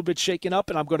still a little bit shaken up,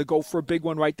 and I'm going to go for a big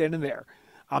one right then and there.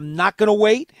 I'm not going to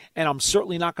wait, and I'm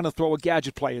certainly not going to throw a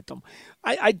gadget play at them.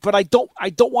 But I don't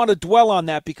want to dwell on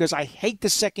that because I hate to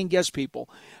second-guess people.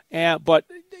 But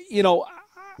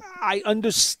I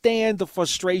understand the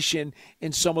frustration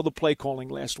in some of the play calling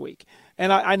last week.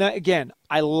 And again,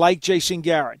 I like Jason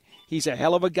Garrett. He's a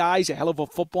hell of a guy. He's a hell of a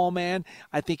football man.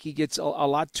 I think he gets a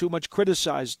lot too much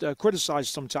criticized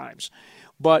sometimes.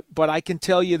 But I can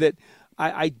tell you that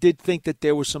I did think that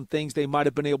there were some things they might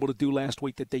have been able to do last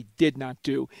week that they did not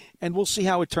do. And we'll see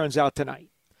how it turns out tonight.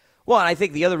 Well, I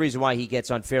think the other reason why he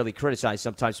gets unfairly criticized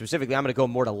sometimes, specifically, I'm going to go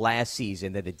more to last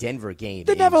season than the Denver game.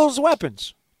 They never those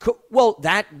weapons. Well,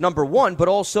 that, number one, but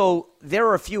also there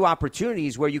are a few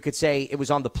opportunities where you could say it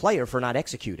was on the player for not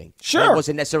executing. Sure. It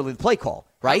wasn't necessarily the play call,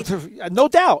 right? No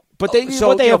doubt. But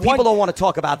people don't want to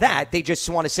talk about that. They just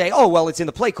want to say, oh, well, it's in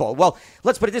the play call. Well,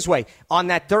 let's put it this way. On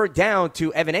that third down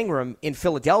to Evan Ingram in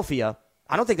Philadelphia,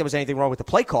 I don't think there was anything wrong with the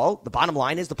play call. The bottom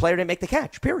line is the player didn't make the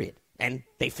catch, period. And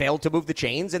they failed to move the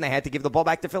chains, and they had to give the ball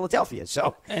back to Philadelphia.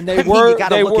 So you got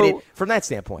to look at it from that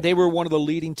standpoint. They were one of the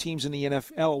leading teams in the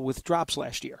NFL with drops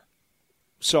last year.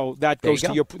 So that goes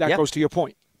to your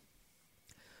point.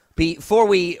 Before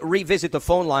we revisit the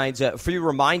phone lines, a few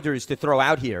reminders to throw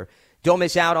out here. Don't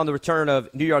miss out on the return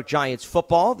of New York Giants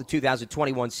football. The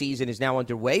 2021 season is now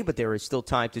underway, but there is still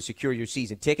time to secure your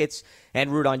season tickets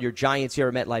and root on your Giants here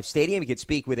at MetLife Stadium. You can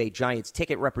speak with a Giants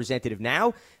ticket representative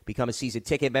now. Become a season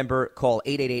ticket member. Call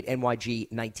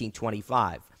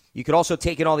 888-NYG-1925. You could also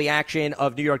take in all the action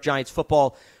of New York Giants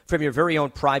football from your very own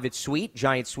private suite.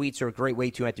 Giant suites are a great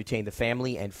way to entertain the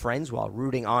family and friends while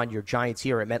rooting on your Giants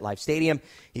here at MetLife Stadium.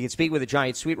 You can speak with a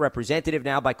Giant suite representative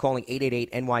now by calling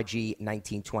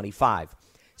 888-NYG-1925.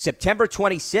 September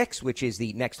 26th, which is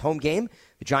the next home game,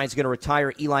 the Giants are going to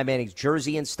retire Eli Manning's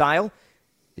jersey in style.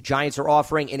 The Giants are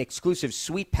offering an exclusive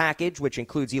suite package, which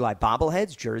includes Eli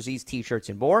bobbleheads, jerseys, T-shirts,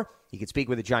 and more. You can speak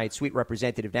with a Giant suite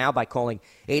representative now by calling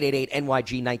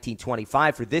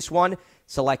 888-NYG-1925. For this one,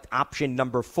 select option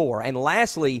number 4. And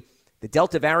lastly, the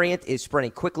Delta variant is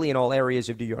spreading quickly in all areas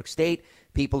of New York State.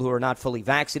 People who are not fully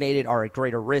vaccinated are at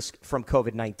greater risk from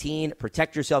COVID-19.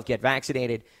 Protect yourself, get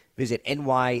vaccinated. Visit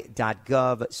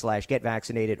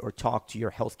ny.gov/getvaccinated or talk to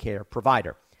your healthcare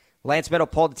provider. Lance Meadow,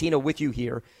 Paul Dottino with you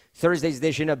here. Thursday's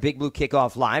edition of Big Blue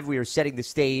Kickoff Live. We are setting the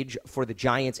stage for the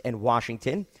Giants and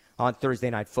Washington on Thursday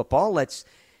Night Football. Let's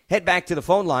head back to the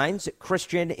phone lines.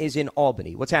 Christian is in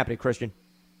Albany. What's happening, Christian?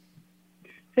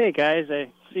 Hey, guys. I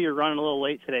see you're running a little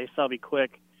late today, so I'll be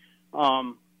quick.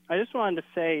 I just wanted to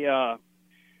say I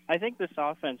think this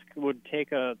offense would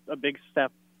take a big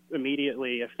step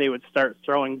immediately if they would start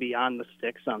throwing beyond the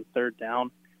sticks on third down.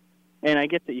 And I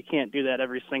get that you can't do that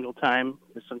every single time.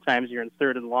 Sometimes you're in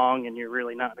third and long and you're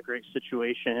really not in a great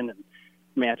situation, and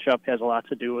matchup has a lot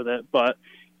to do with it. But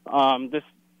this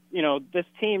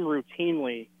team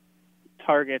routinely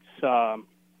targets,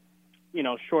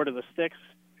 short of the sticks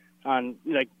on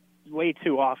way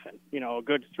too often. A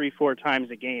good 3-4 times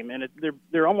a game, and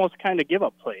they're almost kind of give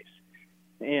up plays.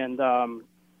 And so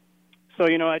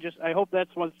I hope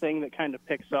that's one thing that kind of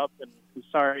picks up. And I'm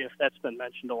sorry if that's been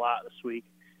mentioned a lot this week.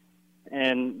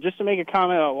 And just to make a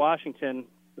comment about Washington,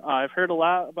 I've heard a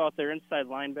lot about their inside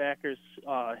linebackers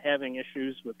having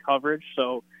issues with coverage.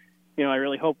 So, I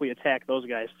really hope we attack those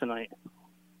guys tonight.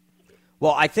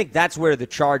 Well, I think that's where the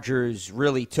Chargers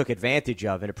really took advantage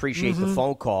of, and appreciate the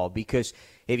phone call, because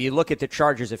if you look at the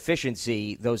Chargers'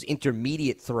 efficiency, those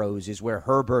intermediate throws is where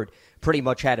Herbert pretty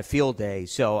much had a field day.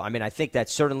 So, I think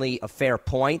that's certainly a fair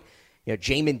point.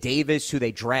 Jamin Davis, who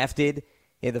they drafted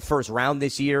in the first round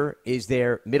this year, is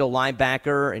their middle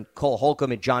linebacker, and Cole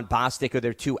Holcomb and John Bostic are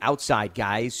their two outside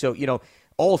guys. So,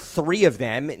 all three of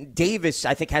them, Davis,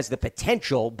 I think, has the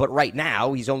potential, but right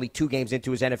now he's only 2 games into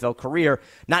his NFL career,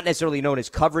 not necessarily known as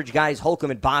coverage guys.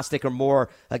 Holcomb and Bostic are more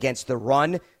against the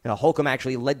run. Holcomb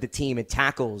actually led the team in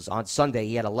tackles on Sunday.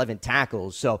 He had 11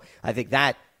 tackles. So I think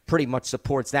that pretty much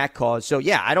supports that cause. So,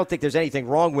 yeah, I don't think there's anything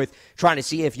wrong with trying to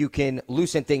see if you can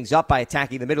loosen things up by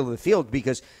attacking the middle of the field,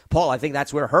 because, Paul, I think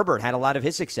that's where Herbert had a lot of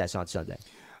his success on Sunday.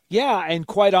 Yeah, and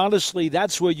quite honestly,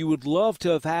 that's where you would love to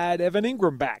have had Evan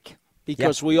Ingram back,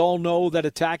 because we all know that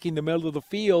attacking the middle of the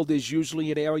field is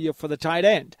usually an area for the tight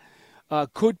end.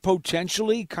 Could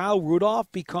potentially Kyle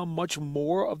Rudolph become much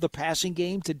more of the passing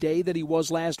game today than he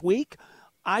was last week?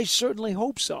 I certainly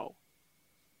hope so.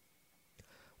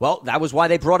 Well, that was why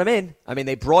they brought him in.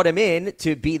 They brought him in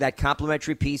to be that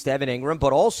complementary piece to Evan Ingram,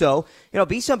 but also,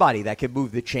 be somebody that could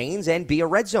move the chains and be a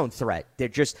red zone threat. There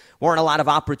just weren't a lot of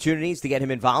opportunities to get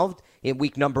him involved in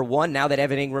week number 1. Now that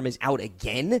Evan Ingram is out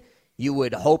again, you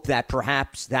would hope that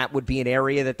perhaps that would be an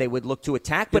area that they would look to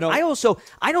attack. But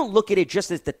I don't look at it just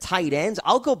as the tight ends.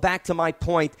 I'll go back to my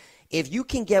point. If you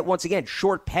can get, once again,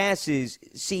 short passes,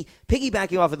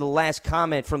 piggybacking off of the last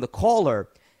comment from the caller,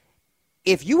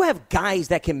 if you have guys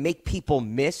that can make people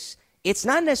miss it's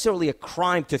not necessarily a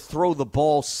crime to throw the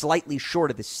ball slightly short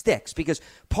of the sticks, because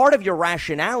part of your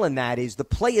rationale in that is the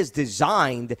play is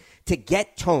designed to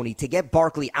get Tony, to get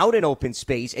Barkley out in open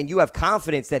space, and you have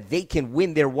confidence that they can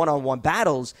win their one-on-one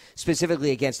battles,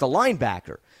 specifically against a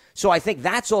linebacker. So I think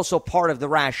that's also part of the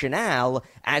rationale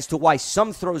as to why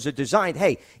some throws are designed.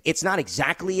 Hey, it's not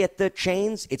exactly at the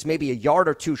chains. It's maybe a yard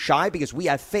or two shy, because we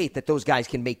have faith that those guys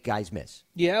can make guys miss.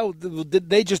 Yeah,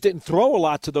 they just didn't throw a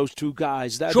lot to those two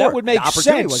guys. That would make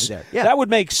sense. Yeah. That would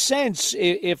make sense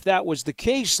if that was the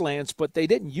case, Lance, but they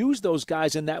didn't use those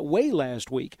guys in that way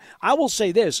last week. I will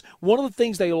say this. One of the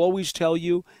things they'll always tell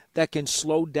you that can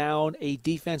slow down a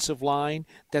defensive line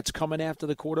that's coming after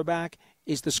the quarterback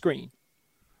is the screen.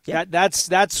 Yeah.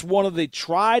 That's one of the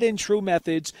tried and true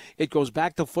methods. It goes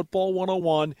back to football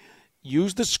 101.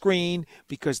 Use the screen,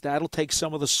 because that'll take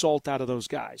some of the salt out of those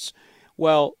guys.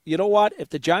 Well, you know what? If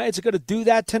the Giants are going to do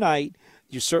that tonight,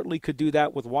 you certainly could do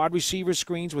that with wide receiver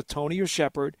screens with Tony or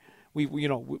Shepard.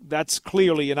 That's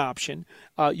clearly an option.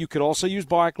 You could also use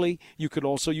Barkley. You could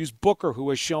also use Booker, who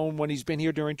has shown when he's been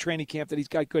here during training camp that he's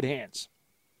got good hands.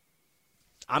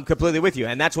 I'm completely with you,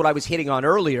 and that's what I was hitting on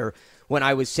earlier when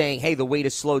I was saying, hey, the way to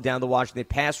slow down the Washington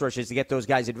pass rush is to get those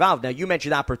guys involved. Now, you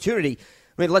mentioned opportunity.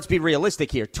 I mean, let's be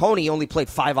realistic here. Tony only played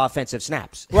 5 offensive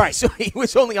snaps. Right. So he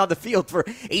was only on the field for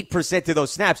 8% of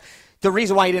those snaps. The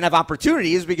reason why he didn't have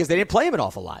opportunity is because they didn't play him an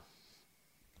awful lot.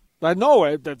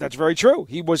 No, that's very true.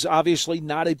 He was obviously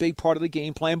not a big part of the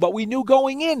game plan, but we knew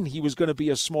going in he was going to be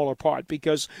a smaller part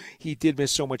because he did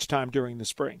miss so much time during the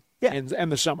spring and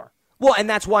the summer. Well, and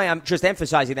that's why I'm just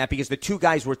emphasizing that, because the two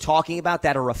guys we're talking about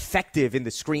that are effective in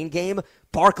the screen game,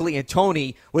 Barkley and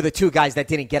Tony, were the two guys that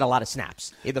didn't get a lot of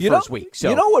snaps in the first week. So,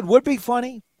 you know what would be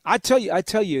funny? I tell you,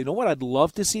 you know what I'd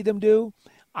love to see them do?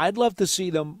 I'd love to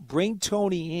see them bring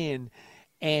Tony in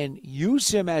and use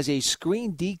him as a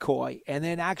screen decoy and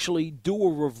then actually do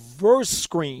a reverse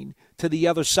screen to the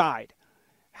other side.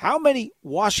 How many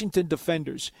Washington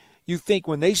defenders you think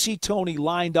when they see Tony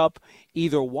lined up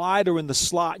either wide or in the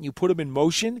slot and you put him in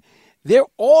motion, they're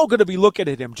all going to be looking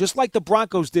at him, just like the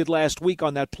Broncos did last week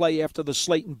on that play after the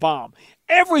Slayton bomb.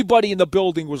 Everybody in the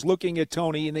building was looking at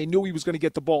Tony, and they knew he was going to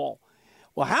get the ball.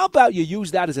 Well, how about you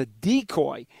use that as a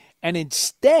decoy, and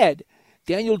instead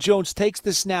Daniel Jones takes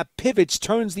the snap, pivots,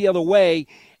 turns the other way,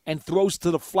 and throws to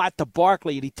the flat to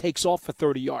Barkley, and he takes off for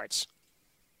 30 yards.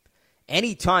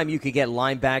 Anytime you could get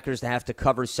linebackers to have to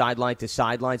cover sideline to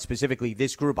sideline, specifically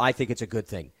this group, I think it's a good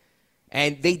thing.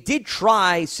 And they did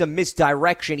try some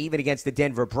misdirection even against the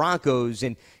Denver Broncos,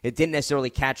 and it didn't necessarily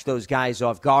catch those guys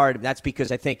off guard. That's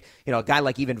because I think, a guy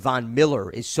like even Von Miller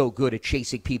is so good at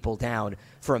chasing people down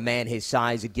for a man his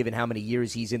size, and given how many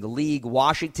years he's in the league.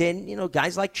 Washington,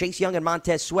 guys like Chase Young and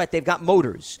Montez Sweat, they've got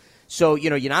motors. So,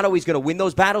 you're not always going to win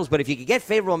those battles, but if you could get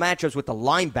favorable matchups with the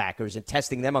linebackers and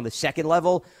testing them on the second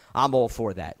level, I'm all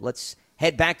for that. Let's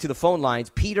head back to the phone lines.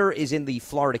 Peter is in the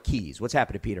Florida Keys. What's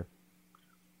happening, Peter?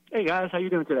 Hey, guys. How you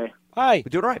doing today? Hi.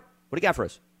 We're doing all right. What do you got for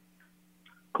us?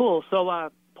 Cool. So,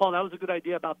 Paul, that was a good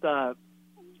idea about the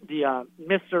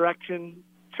misdirection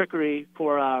trickery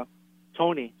for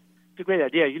Tony. It's a great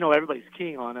idea. Everybody's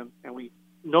keying on him, and we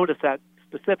noticed that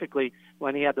specifically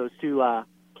when he had those two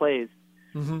plays.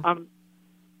 Mm-hmm.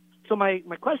 So my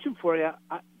question for you,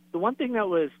 the one thing that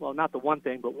was, well, not the one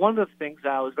thing, but one of the things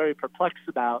that I was very perplexed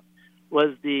about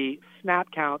was the snap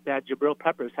count that Jabril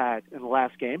Peppers had in the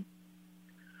last game.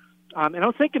 And I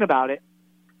was thinking about it.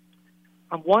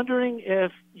 I'm wondering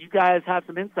if you guys have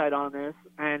some insight on this.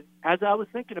 And as I was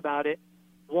thinking about it,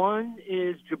 one,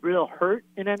 is Jabril hurt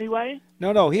in any way?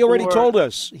 No, he already told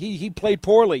us. He played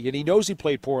poorly, and he knows he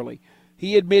played poorly.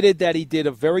 He admitted that he did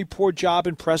a very poor job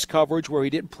in press coverage where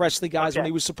he didn't press the guys when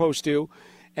he was supposed to.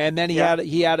 And then he had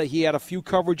a few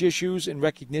coverage issues and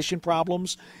recognition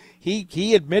problems.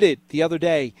 He admitted the other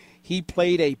day he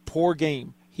played a poor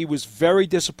game. He was very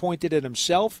disappointed in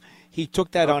himself. He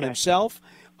took that on himself.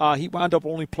 He wound up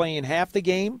only playing half the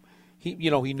game. He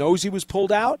knows he was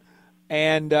pulled out,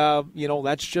 and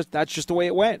that's just the way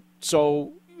it went.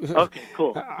 So, okay,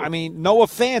 cool. I mean, Noah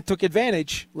Fant took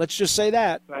advantage. Let's just say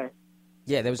that. Right.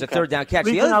 Yeah, there was a third down catch.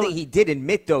 The other thing he did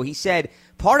admit, though, he said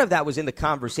part of that was in the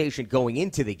conversation going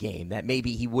into the game, that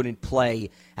maybe he wouldn't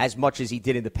play as much as he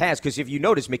did in the past. Because if you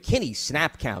notice, McKinney's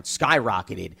snap count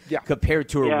skyrocketed compared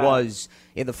to it was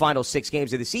in the final 6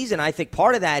 games of the season. I think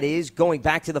part of that is going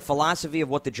back to the philosophy of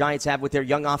what the Giants have with their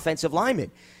young offensive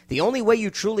linemen. The only way you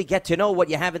truly get to know what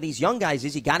you have in these young guys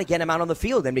is you got to get them out on the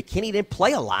field. And McKinney didn't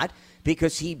play a lot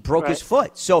because he broke his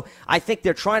foot. So I think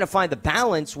they're trying to find the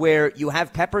balance where you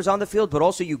have Peppers on the field, but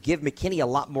also you give McKinney a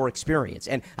lot more experience.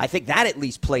 And I think that at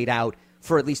least played out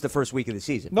for at least the first week of the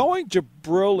season. Knowing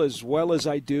Jabril as well as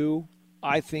I do,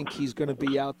 I think he's going to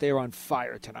be out there on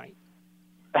fire tonight.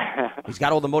 He's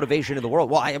got all the motivation in the world.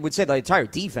 Well, I would say the entire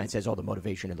defense has all the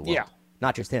motivation in the world. Yeah.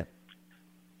 Not just him.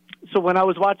 So when I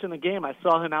was watching the game, I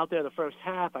saw him out there the first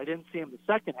half. I didn't see him the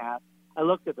second half. I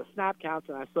looked at the snap counts,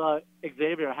 and I saw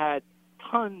Xavier had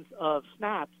tons of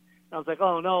snaps. And I was like,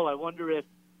 oh, no, I wonder if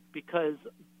because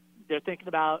they're thinking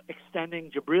about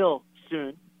extending Jabril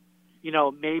soon,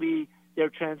 maybe they're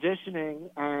transitioning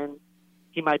and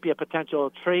he might be a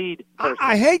potential trade person.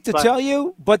 I hate to tell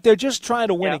you, but they're just trying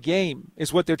to win a game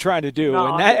is what they're trying to do,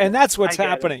 No, and that's what's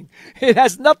happening. It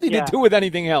has nothing to do with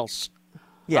anything else.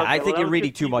 Yeah, Okay, I think well, you're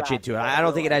reading too much into it. I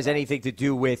don't think it has anything to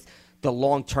do with the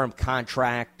long-term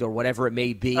contract or whatever it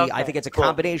may be. Okay, I think it's a cool.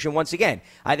 combination. Once again,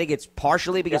 I think it's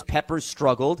partially because Peppers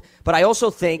struggled, but I also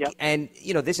think, and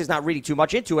this is not reading too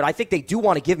much into it, I think they do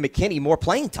want to give McKinney more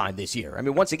playing time this year. I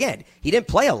mean, once again, he didn't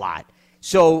play a lot.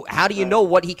 So how do you know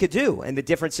what he could do and the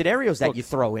different scenarios that you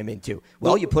throw him into?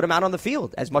 Well, you put him out on the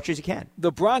field as much as you can.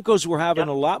 The Broncos were having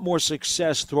a lot more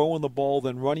success throwing the ball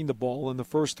than running the ball in the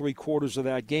first 3 quarters of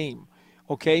that game.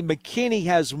 Okay, McKinney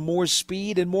has more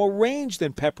speed and more range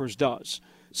than Peppers does.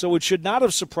 So it should not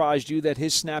have surprised you that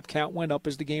his snap count went up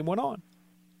as the game went on.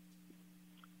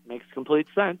 Makes complete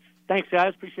sense. Thanks,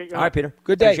 guys. Appreciate your help. All right, Peter.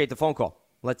 Good day. Appreciate the phone call.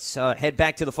 Let's head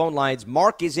back to the phone lines.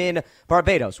 Mark is in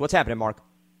Barbados. What's happening, Mark?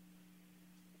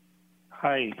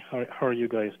 Hi, how are you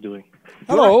guys doing?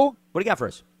 Hello. What do you got for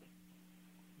us?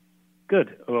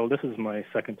 Good. Well, this is my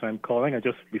second time calling.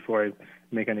 Before I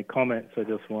make any comments, I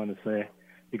just want to say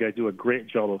you guys do a great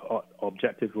job of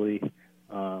objectively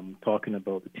talking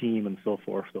about the team and so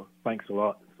forth. So thanks a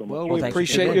lot. So Well, much. we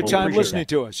appreciate your time listening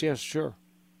to us. Yes, sure.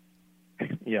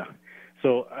 Yeah.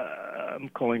 So I'm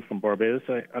calling from Barbados.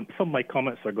 Some of my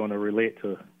comments are going to relate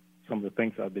to some of the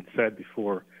things that have been said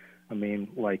before. I mean,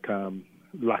 like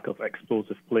lack of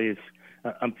explosive plays.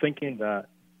 I'm thinking that,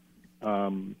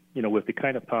 with the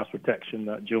kind of pass protection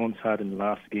that Jones had in the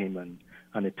last game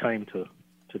and the time to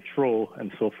throw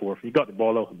and so forth, he got the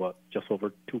ball out about just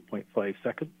over 2.5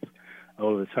 seconds out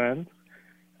of his hands.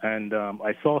 And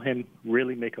I saw him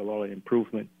really make a lot of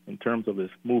improvement in terms of his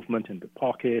movement in the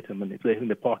pocket and manipulating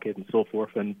the pocket and so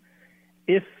forth. And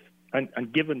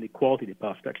given the quality of the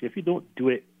pass protection, if you don't do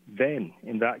it then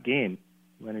in that game,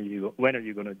 when are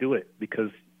you going to do it?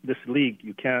 Because this league,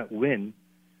 you can't win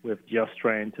with just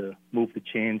trying to move the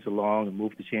chains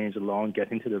along,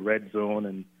 get into the red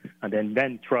zone, and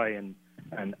then try and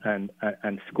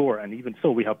score. And even so,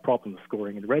 we have problems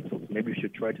scoring in the red zone. So maybe we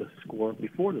should try to score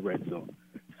before the red zone.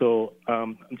 So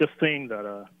I'm just saying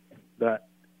that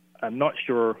I'm not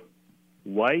sure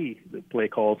why the play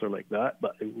calls are like that,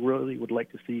 but I really would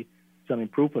like to see some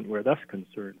improvement where that's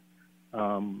concerned.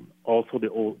 Also,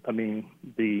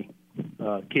 the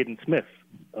Caden Smith.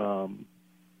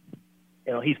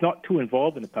 He's not too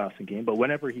involved in the passing game, but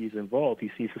whenever he's involved,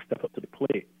 he sees to step up to the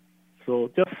plate.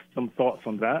 So just some thoughts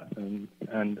on that, and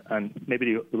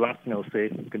maybe the last thing I'll say,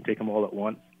 you can take them all at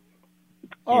once.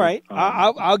 All right.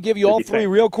 I'll give you all three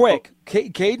real quick.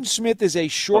 Caden Smith is a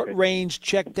short-range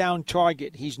check-down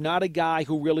target. He's not a guy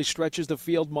who really stretches the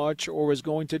field much or is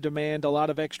going to demand a lot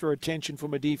of extra attention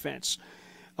from a defense.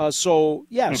 So,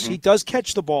 yes, he does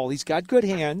catch the ball. He's got good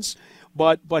hands,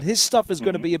 but his stuff is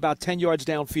going to be about 10 yards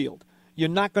downfield. You're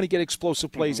not going to get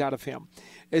explosive plays out of him.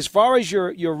 As far as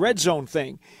your red zone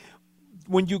thing,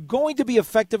 when you're going to be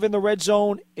effective in the red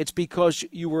zone, it's because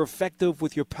you were effective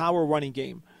with your power running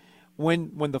game.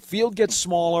 When the field gets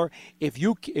smaller, if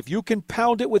you can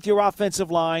pound it with your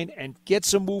offensive line and get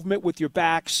some movement with your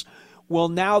backs, well,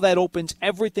 now that opens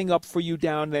everything up for you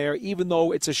down there, even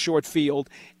though it's a short field,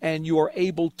 and you are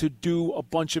able to do a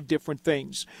bunch of different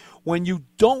things. When you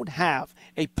don't have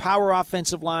a power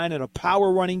offensive line and a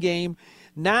power running game,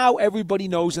 now everybody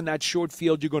knows in that short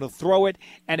field you're going to throw it,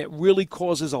 and it really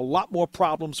causes a lot more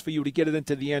problems for you to get it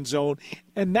into the end zone.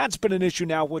 And that's been an issue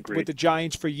now with the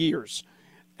Giants for years.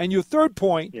 And your third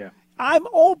point, I'm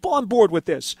all on board with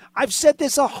this. I've said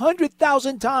this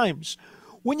 100,000 times.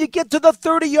 When you get to the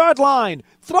 30-yard line,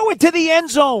 throw it to the end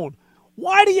zone.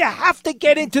 Why do you have to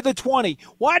get into the 20?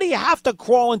 Why do you have to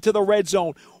crawl into the red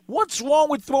zone? What's wrong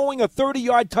with throwing a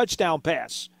 30-yard touchdown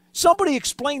pass? Somebody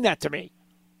explain that to me.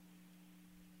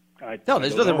 No,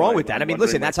 there's nothing wrong with that. I mean,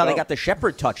 listen, that's how they got the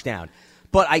Shepard touchdown.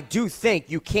 But I do think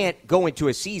you can't go into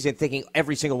a season thinking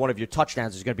every single one of your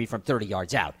touchdowns is going to be from 30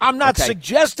 yards out. I'm not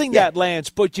suggesting that, Lance,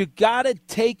 but you got to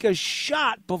take a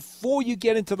shot before you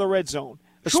get into the red zone,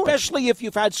 especially if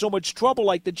you've had so much trouble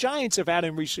like the Giants have had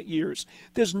in recent years.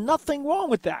 There's nothing wrong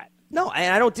with that. No,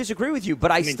 and I don't disagree with you,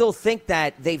 but I still think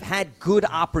that they've had good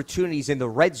opportunities in the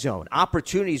red zone,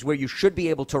 opportunities where you should be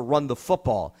able to run the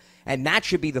football, and that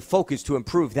should be the focus to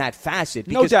improve that facet.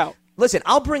 No doubt. Listen,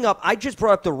 I just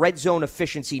brought up the red zone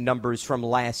efficiency numbers from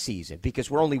last season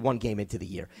because we're only one game into the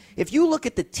year. If you look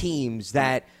at the teams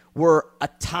that were a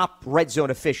top red zone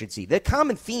efficiency, the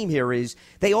common theme here is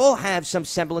they all have some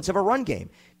semblance of a run game.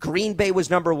 Green Bay was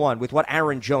number one with what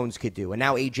Aaron Jones could do, and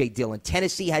now A.J. Dillon.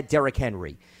 Tennessee had Derrick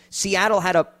Henry. Seattle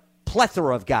had a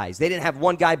plethora of guys. They didn't have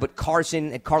one guy, but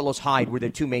Carson and Carlos Hyde were their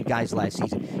two main guys last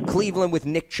season. Cleveland with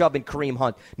Nick Chubb and Kareem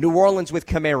Hunt. New Orleans with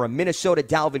Kamara. Minnesota,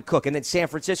 Dalvin Cook. And then San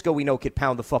Francisco, we know, could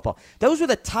pound the football. Those were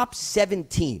the top 7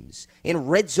 teams in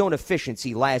red zone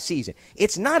efficiency last season.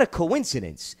 It's not a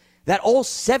coincidence that all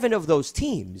 7 of those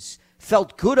teams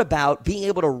felt good about being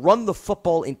able to run the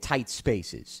football in tight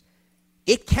spaces.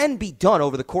 It can be done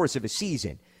over the course of a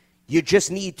season. You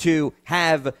just need to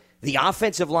have the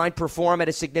offensive line perform at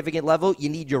a significant level. You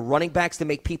need your running backs to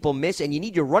make people miss, and you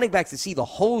need your running backs to see the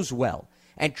holes well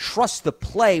and trust the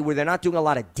play where they're not doing a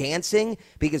lot of dancing,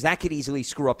 because that could easily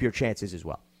screw up your chances as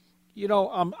well. You know,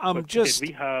 I'm just.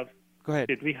 Go ahead.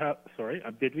 Did we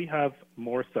have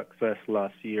more success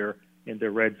last year in the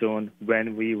red zone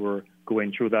when we were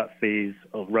going through that phase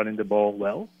of running the ball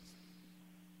well?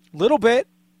 Little bit.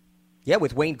 Yeah,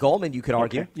 with Wayne Goldman, you could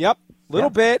argue. Yep,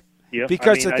 little bit. Yeah,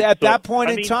 because at that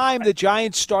point in time, the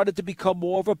Giants started to become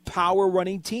more of a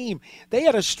power-running team. They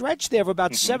had a stretch there of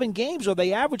about 7 games where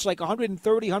they averaged like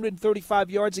 130, 135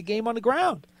 yards a game on the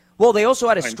ground. Well, they also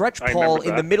had a stretch, Paul,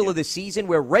 in the middle of the season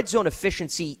where red zone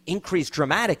efficiency increased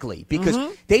dramatically because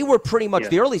they were pretty much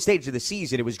the early stage of the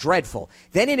season. It was dreadful.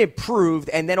 Then it improved,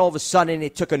 and then all of a sudden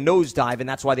it took a nosedive, and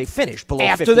that's why they finished below 50%.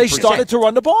 After they started to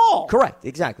run the ball. Correct,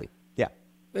 exactly. Yeah.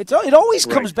 It always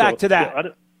comes back to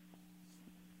that.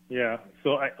 Yeah,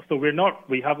 so we're not.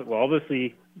 We haven't. Well,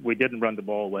 obviously, we didn't run the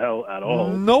ball well at all.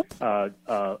 Nope.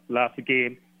 Last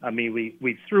game, I mean,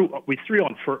 we threw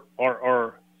on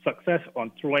our success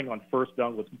on throwing on first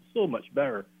down was so much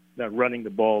better than running the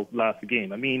ball last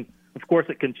game. I mean, of course,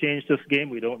 it can change this game.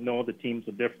 We don't know. The teams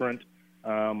are different.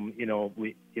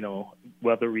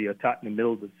 Whether we attack in the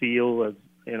middle of the field, as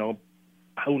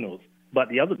who knows. But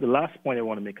the last point I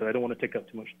want to make, because I don't want to take up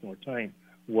too much more time,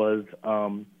 was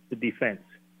the defense.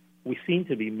 We seem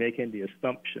to be making the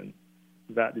assumption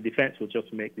that the defense will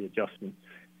just make the adjustments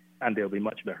and they'll be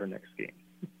much better next game.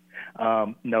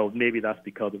 Now, maybe that's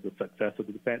because of the success of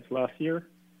the defense last year,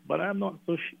 but I'm not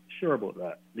so sure about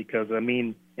that because, I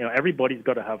mean, everybody's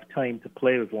got to have time to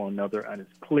play with one another, and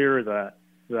it's clear that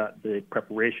the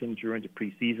preparation during the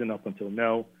preseason up until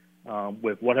now,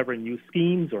 with whatever new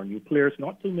schemes or new players,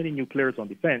 not too many new players on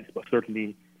defense, but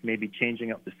certainly maybe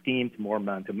changing up the scheme to more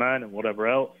man-to-man and whatever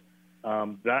else,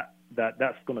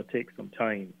 that's going to take some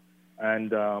time.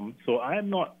 And so I'm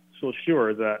not so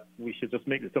sure that we should just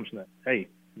make the assumption that, hey,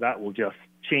 that will just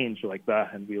change like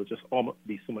that and we'll just almost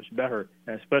be so much better.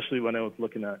 And especially when I was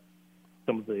looking at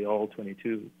some of the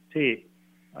All-22 tape,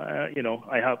 I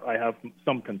have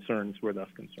some concerns where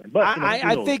that's concerned. But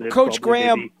I think Coach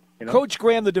Graham,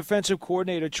 the defensive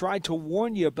coordinator, tried to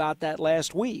warn you about that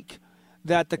last week,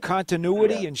 that the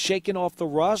continuity and shaking off the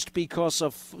rust because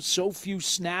of so few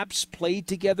snaps played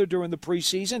together during the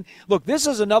preseason. Look, this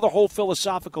is another whole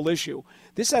philosophical issue.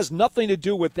 This has nothing to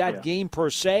do with that game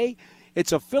per se.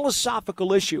 It's a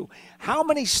philosophical issue. How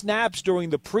many snaps during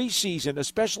the preseason,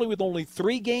 especially with only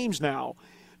 3 games now,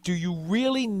 do you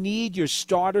really need your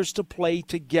starters to play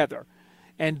together?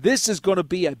 And this is going to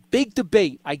be a big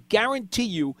debate, I guarantee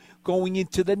you, going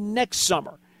into the next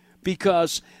summer.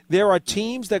 Because there are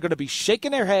teams that are going to be shaking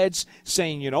their heads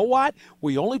saying, you know what,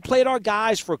 we only played our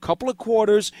guys for a couple of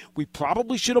quarters. We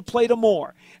probably should have played them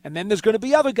more. And then there's going to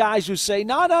be other guys who say,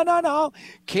 no,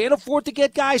 can't afford to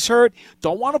get guys hurt,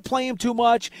 don't want to play them too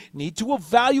much, need to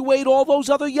evaluate all those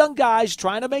other young guys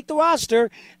trying to make the roster.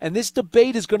 And this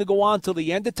debate is going to go on till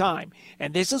the end of time.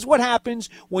 And this is what happens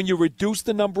when you reduce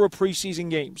the number of preseason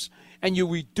games and you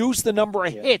reduce the number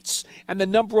of hits and the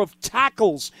number of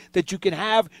tackles that you can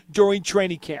have during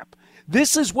training camp.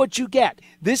 This is what you get.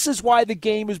 This is why the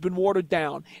game has been watered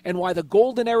down and why the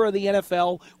golden era of the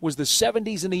NFL was the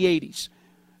 70s and the 80s.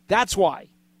 That's why.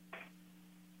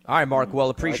 All right, Mark.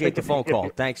 Well, appreciate the phone call.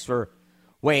 Thanks for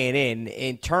weighing in.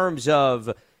 In terms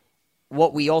of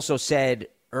what we also said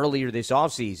earlier this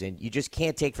offseason, you just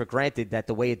can't take for granted that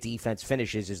the way a defense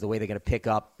finishes is the way they're going to pick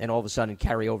up and all of a sudden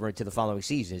carry over into the following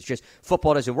season. It's just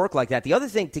football doesn't work like that. The other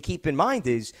thing to keep in mind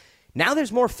is Now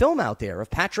there's more film out there of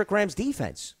Patrick Graham's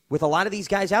defense with a lot of these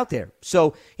guys out there.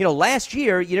 So, last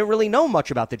year, you didn't really know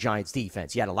much about the Giants'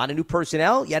 defense. You had a lot of new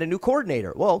personnel. You had a new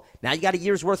coordinator. Well, now you got a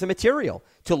year's worth of material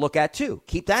to look at, too.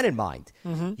 Keep that in mind.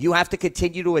 Mm-hmm. You have to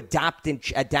continue to adapt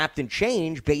and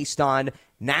change based on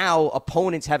now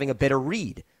opponents having a better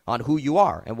read on who you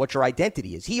are and what your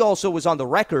identity is. He also was on the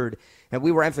record, and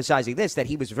we were emphasizing this, that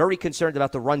he was very concerned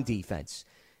about the run defense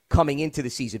coming into the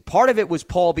season. Part of it was,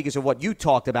 Paul, because of what you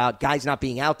talked about, guys not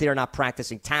being out there, not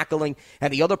practicing tackling.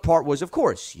 And the other part was, of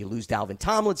course, you lose Dalvin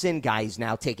Tomlinson, guys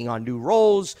now taking on new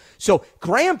roles. So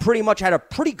Graham pretty much had a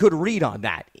pretty good read on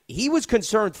that. He was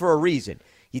concerned for a reason.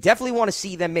 You definitely want to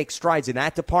see them make strides in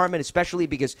that department, especially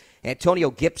because Antonio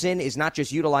Gibson is not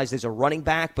just utilized as a running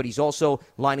back, but he's also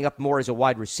lining up more as a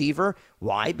wide receiver.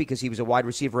 Why? Because he was a wide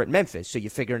receiver at Memphis. So you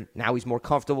figure now he's more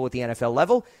comfortable with the NFL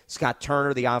level. Scott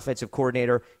Turner, the offensive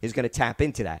coordinator, is going to tap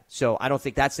into that. So I don't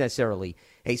think that's necessarily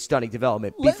a stunning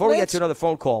development. Before we get to another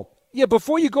phone call. Yeah,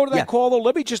 before you go to that call, though,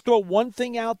 let me just throw one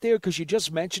thing out there because you just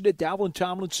mentioned it. Dalvin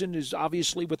Tomlinson is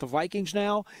obviously with the Vikings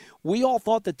now. We all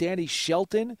thought that Danny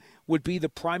Shelton would be the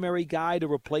primary guy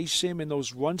to replace him in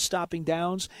those run-stopping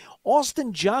downs.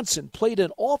 Austin Johnson played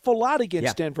an awful lot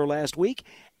against Denver last week,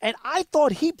 and I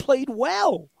thought he played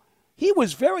well. He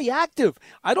was very active.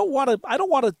 I don't want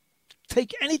to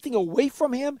take anything away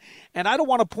from him, and I don't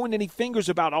want to point any fingers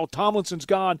about, Tomlinson's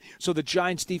gone, so the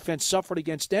Giants' defense suffered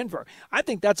against Denver. I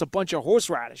think that's a bunch of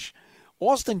horseradish.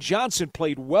 Austin Johnson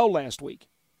played well last week.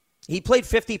 He played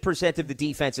 50% of the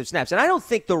defensive snaps, and I don't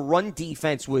think the run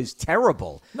defense was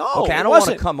terrible. No, okay, I don't want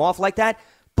to come off like that,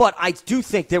 but I do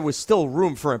think there was still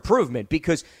room for improvement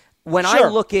because when I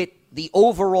look at the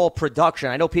overall production,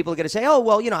 I know people are going to say,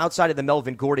 outside of the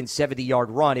Melvin Gordon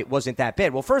 70-yard run, it wasn't that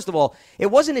bad. Well, first of all, it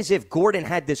wasn't as if Gordon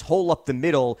had this hole up the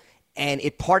middle and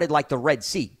it parted like the Red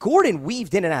Sea. Gordon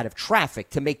weaved in and out of traffic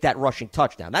to make that rushing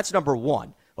touchdown. That's number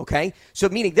one, okay? So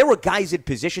meaning there were guys in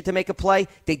position to make a play.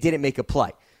 They didn't make a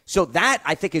play. So that,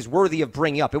 I think, is worthy of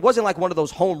bringing up. It wasn't like one of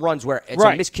those home runs where it's a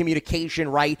miscommunication,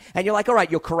 right? And you're like, all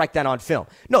right, you'll correct that on film.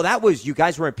 No, that was you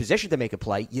guys were in position to make a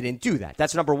play. You didn't do that.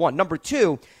 That's number one. Number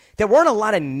two, there weren't a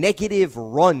lot of negative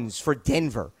runs for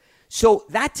Denver. So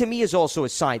that, to me, is also a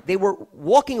sign. They were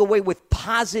walking away with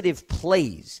positive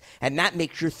plays, and that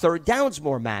makes your third downs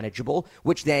more manageable,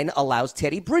 which then allows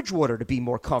Teddy Bridgewater to be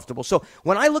more comfortable. So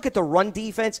when I look at the run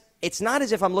defense, it's not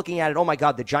as if I'm looking at it, oh, my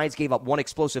God, the Giants gave up one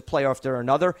explosive play after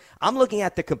another. I'm looking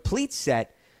at the complete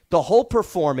set, the whole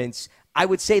performance. I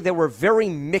would say there were very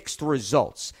mixed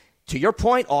results. To your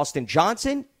point, Austin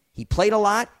Johnson, he played a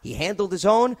lot. He handled his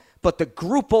own. But the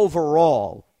group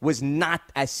overall was not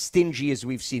as stingy as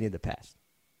we've seen in the past.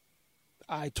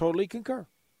 I totally concur.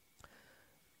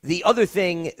 The other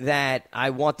thing that I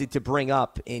wanted to bring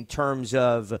up in terms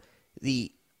of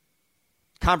the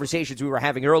conversations we were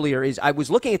having earlier is I was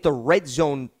looking at the red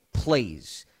zone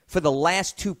plays for the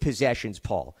last two possessions,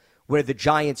 Paul, where the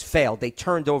Giants failed. They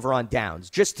turned over on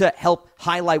downs, just to help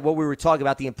highlight what we were talking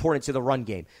about, the importance of the run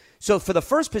game. So for the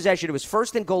first possession, it was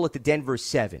 1st and goal at the Denver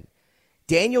 7.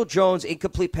 Daniel Jones,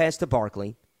 incomplete pass to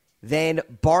Barkley. Then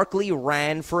Barkley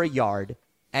ran for a yard.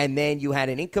 And then you had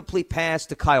an incomplete pass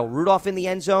to Kyle Rudolph in the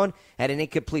end zone and an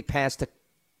incomplete pass to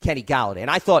Kenny Galladay. And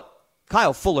I thought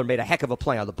Kyle Fuller made a heck of a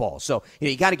play on the ball. So,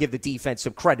 you got to give the defense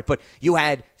some credit. But you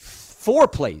had 4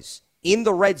 plays in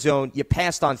the red zone. You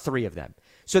passed on 3 of them.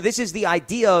 So this is the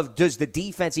idea of, does the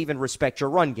defense even respect your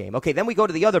run game? Okay, then we go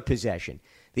to the other possession.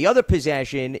 The other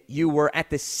possession, you were at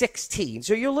the 16,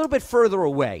 so you're a little bit further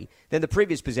away than the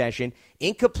previous possession.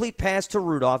 Incomplete pass to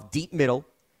Rudolph, deep middle.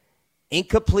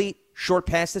 Incomplete short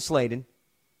pass to Slayton.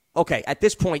 Okay, at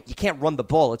this point, you can't run the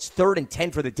ball. It's 3rd and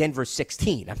 10 for the Denver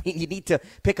 16. I mean, you need to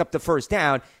pick up the first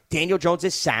down. Daniel Jones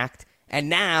is sacked, and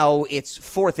now it's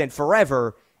 4th and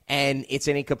forever, and it's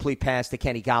an incomplete pass to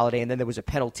Kenny Galladay, and then there was a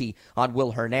penalty on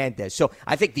Will Hernandez. So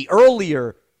I think the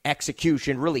earlier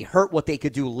execution really hurt what they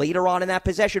could do later on in that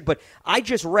possession. But I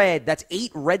just read that's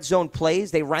 8 red zone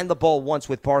plays. They ran the ball once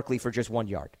with Barkley for just 1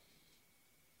 yard.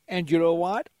 And you know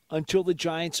what? Until the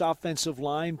Giants' offensive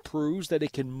line proves that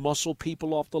it can muscle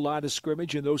people off the line of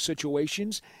scrimmage in those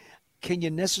situations, can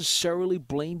you necessarily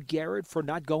blame Garrett for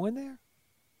not going there?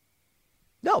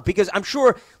 No, because I'm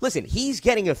sure, listen, he's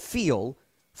getting a feel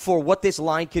for what this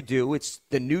line could do. It's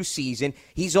the new season.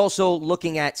 He's also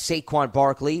looking at Saquon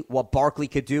Barkley, what Barkley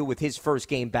could do with his first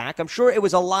game back. I'm sure it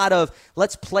was a lot of,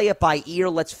 let's play it by ear,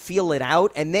 let's feel it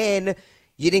out, and then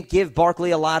you didn't give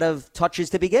Barkley a lot of touches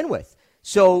to begin with.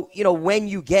 So, when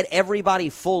you get everybody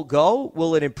full go,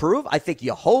 will it improve? I think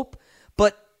you hope.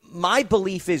 But my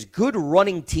belief is good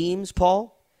running teams,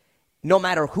 Paul, no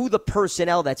matter who the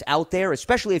personnel that's out there,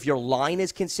 especially if your line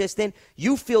is consistent,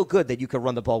 you feel good that you can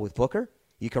run the ball with Booker.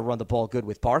 You can run the ball good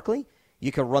with Barkley.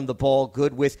 You can run the ball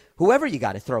good with whoever you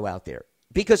got to throw out there.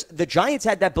 Because the Giants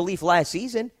had that belief last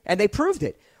season, and they proved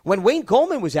it. When Wayne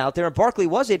Coleman was out there and Barkley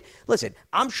wasn't, listen,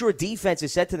 I'm sure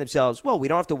defenses said to themselves, well, we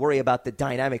don't have to worry about the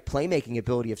dynamic playmaking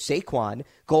ability of Saquon.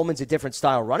 Goldman's a different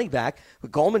style running back,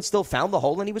 but Goldman still found the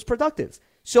hole and he was productive.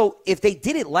 So if they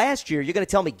did it last year, you're going to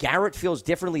tell me Garrett feels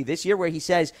differently this year, where he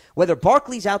says whether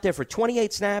Barkley's out there for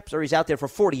 28 snaps or he's out there for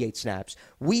 48 snaps,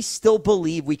 we still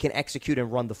believe we can execute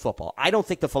and run the football. I don't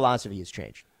think the philosophy has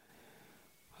changed.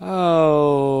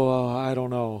 Oh, I don't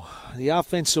know. The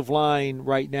offensive line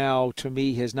right now, to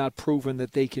me, has not proven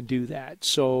that they can do that.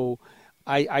 So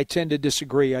I tend to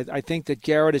disagree. I think that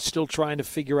Garrett is still trying to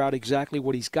figure out exactly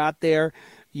what he's got there.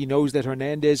 He knows that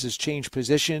Hernandez has changed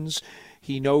positions.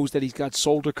 He knows that he's got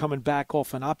Solder coming back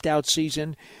off an opt-out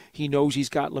season. He knows he's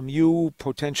got Lemieux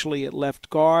potentially at left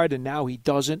guard, and now he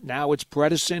doesn't. Now it's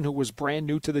Bredesen, who was brand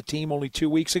new to the team only 2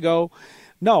 weeks ago.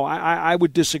 No, I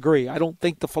would disagree. I don't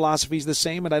think the philosophy is the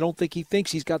same, and I don't think he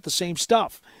thinks he's got the same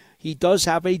stuff. He does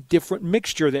have a different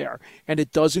mixture there, and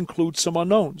it does include some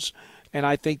unknowns. And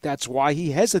I think that's why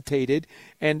he hesitated.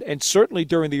 And certainly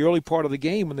during the early part of the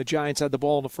game when the Giants had the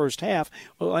ball in the first half,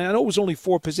 well, I know it was only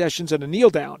 4 possessions and a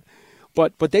kneel down,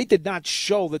 but they did not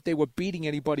show that they were beating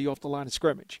anybody off the line of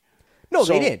scrimmage. No,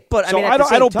 they did. But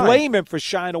I don't blame him for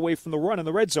shying away from the run in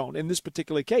the red zone in this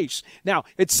particular case. Now,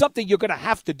 it's something you're going to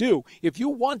have to do. If you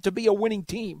want to be a winning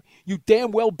team, you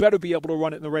damn well better be able to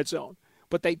run it in the red zone.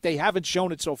 But they haven't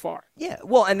shown it so far. Yeah,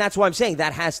 well, and that's why I'm saying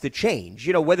that has to change.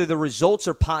 You know, whether the results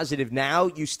are positive now,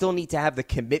 you still need to have the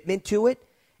commitment to it,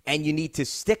 and you need to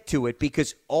stick to it,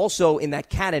 because also in that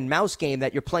cat and mouse game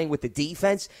that you're playing with the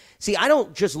defense, see, I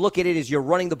don't just look at it as you're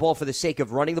running the ball for the sake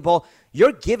of running the ball.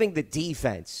 You're giving the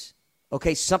defense,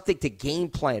 okay, something to game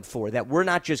plan for, that we're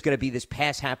not just going to be this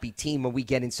pass-happy team when we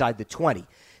get inside the 20,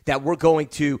 that we're going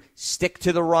to stick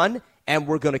to the run and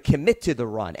we're going to commit to the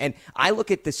run. And I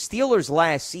look at the Steelers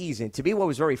last season. To me, what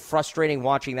was very frustrating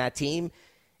watching that team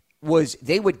was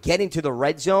they would get into the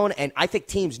red zone, and I think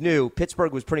teams knew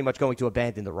Pittsburgh was pretty much going to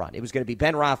abandon the run. It was going to be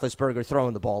Ben Roethlisberger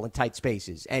throwing the ball in tight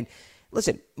spaces. And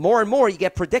listen, more and more you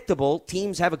get predictable.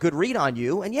 Teams have a good read on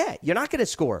you, and yeah, you're not going to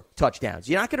score touchdowns.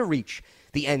 You're not going to reach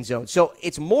the end zone. So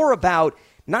it's more about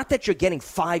not that you're getting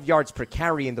 5 yards per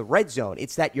carry in the red zone.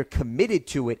 It's that you're committed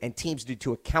to it and teams need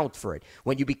to account for it.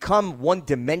 When you become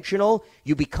one-dimensional,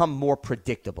 you become more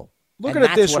predictable. Look at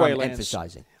it this way, I'm Lance.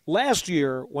 emphasizing. Last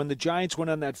year, when the Giants went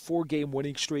on that 4-game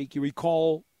winning streak, you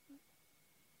recall,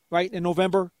 right, in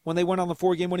November when they went on the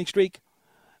 4-game winning streak,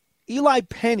 Eli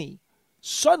Penny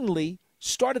suddenly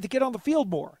started to get on the field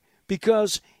more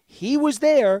because he was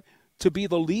there to be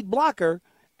the lead blocker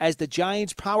as the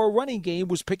Giants' power running game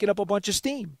was picking up a bunch of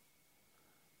steam.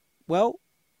 Well,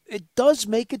 it does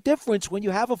make a difference when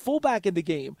you have a fullback in the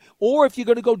game, or if you're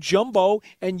going to go jumbo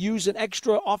and use an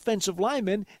extra offensive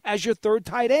lineman as your third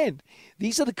tight end.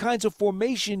 These are the kinds of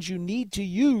formations you need to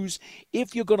use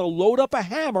if you're going to load up a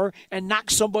hammer and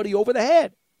knock somebody over the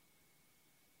head.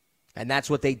 And that's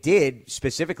what they did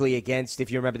specifically against, if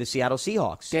you remember, the Seattle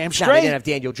Seahawks. Damn straight. Now, they didn't have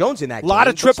Daniel Jones in that game. A lot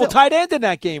of triple tight end in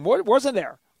that game, wasn't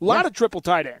there? A lot of triple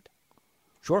tight end.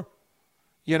 Sure.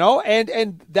 You know,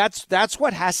 and that's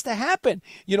what has to happen.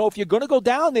 You know, if you're going to go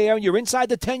down there and you're inside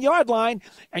the 10-yard line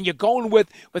and you're going with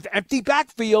empty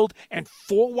backfield and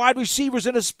 4 wide receivers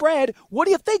in a spread, what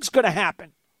do you think's going to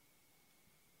happen?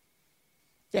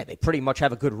 Yeah, they pretty much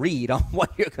have a good read on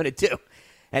what you're going to do.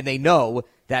 And they know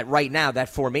that right now that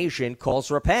formation calls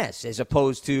for a pass as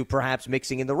opposed to perhaps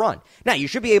mixing in the run. Now, you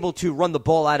should be able to run the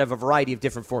ball out of a variety of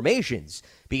different formations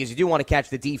because you do want to catch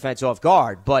the defense off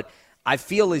guard. But I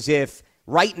feel as if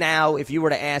right now, if you were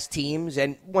to ask teams,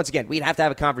 and once again, we'd have to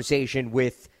have a conversation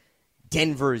with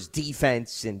Denver's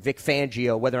defense and Vic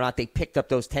Fangio, whether or not they picked up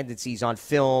those tendencies on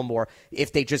film or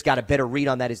if they just got a better read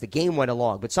on that as the game went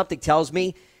along. But something tells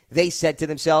me they said to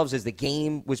themselves as the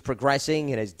game was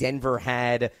progressing and as Denver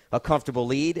had a comfortable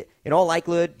lead, in all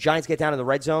likelihood, Giants get down in the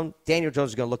red zone, Daniel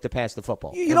Jones is going to look to pass the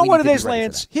football. You know what it is,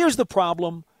 Lance? Here's the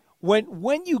problem.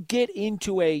 When you get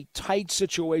into a tight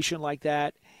situation like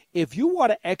that, if you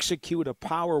want to execute a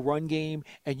power run game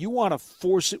and you want to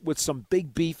force it with some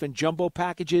big beef and jumbo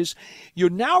packages, you're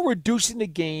now reducing the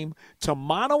game to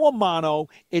mano-a-mano.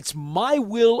 It's my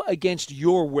will against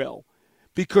your will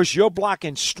because you're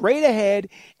blocking straight ahead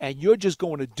and you're just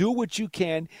going to do what you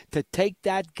can to take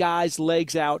that guy's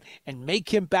legs out and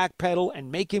make him backpedal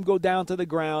and make him go down to the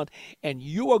ground, and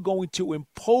you are going to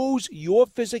impose your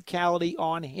physicality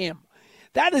on him.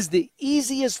 That is the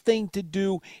easiest thing to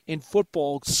do in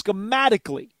football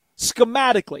schematically.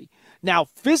 Now,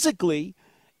 physically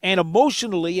and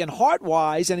emotionally and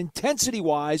heart-wise and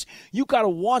intensity-wise, you got to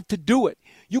want to do it.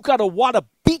 You got to want to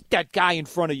beat that guy in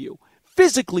front of you.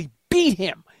 Physically beat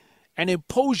him and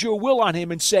impose your will on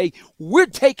him and say, we're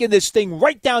taking this thing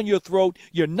right down your throat,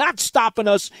 you're not stopping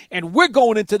us, and we're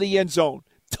going into the end zone.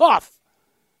 Tough.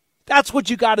 That's what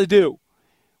you got to do.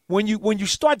 When you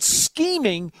start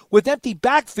scheming with empty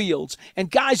backfields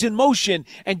and guys in motion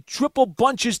and triple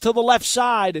bunches to the left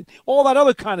side and all that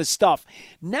other kind of stuff,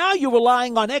 now you're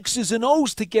relying on X's and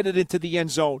O's to get it into the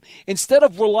end zone instead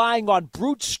of relying on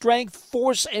brute strength,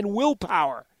 force, and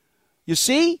willpower. You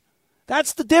see?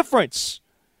 That's the difference.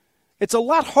 It's a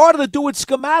lot harder to do it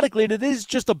schematically than it is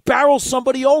just to barrel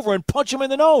somebody over and punch them in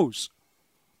the nose.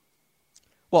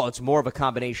 Well, it's more of a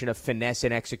combination of finesse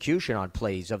and execution on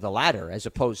plays of the latter as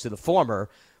opposed to the former,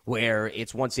 where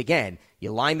it's, once again,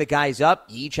 you line the guys up,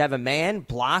 you each have a man,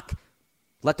 block,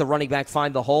 let the running back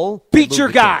find the hole. Beat your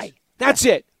guy. That's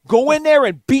it. Go in there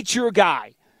and beat your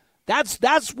guy.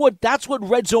 That's what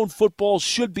red zone football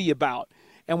should be about.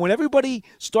 And when everybody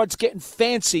starts getting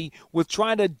fancy with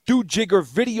trying to do jigger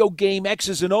video game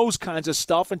X's and O's kinds of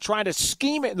stuff and trying to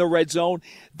scheme it in the red zone,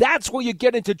 that's where you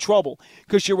get into trouble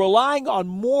because you're relying on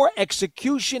more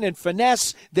execution and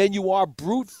finesse than you are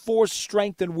brute force,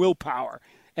 strength, and willpower.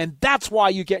 And that's why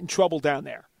you get in trouble down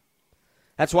there.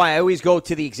 That's why I always go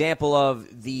to the example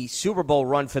of the Super Bowl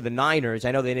run for the Niners.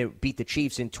 I know they didn't beat the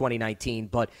Chiefs in 2019,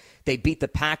 but they beat the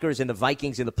Packers and the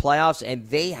Vikings in the playoffs, and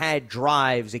they had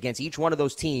drives against each one of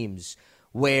those teams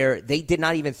where they did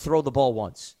not even throw the ball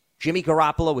once. Jimmy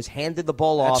Garoppolo was handed the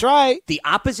ball off. That's right. The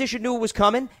opposition knew it was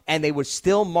coming, and they were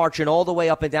still marching all the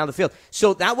way up and down the field.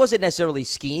 So that wasn't necessarily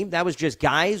scheme. That was just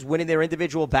guys winning their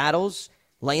individual battles,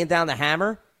 laying down the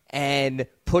hammer, and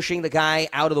pushing the guy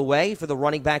out of the way for the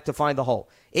running back to find the hole.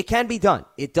 It can be done.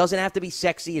 It doesn't have to be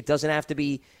sexy. It doesn't have to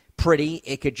be pretty.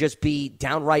 It could just be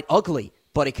downright ugly,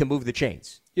 but it can move the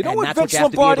chains. You know and what that's Vince what you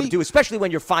have Lombardi, to be able to do, especially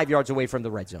when you're 5 yards away from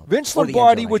the red zone. Vince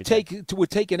Lombardi would take an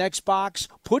Xbox,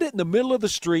 put it in the middle of the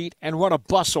street, and run a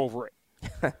bus over it.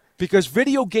 Because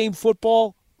video game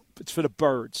football, it's for the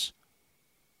birds.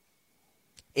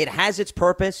 It has its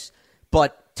purpose,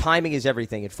 but timing is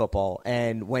everything in football.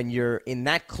 And when you're in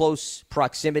that close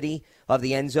proximity of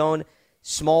the end zone,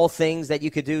 small things that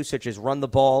you could do, such as run the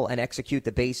ball and execute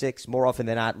the basics, more often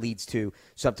than not leads to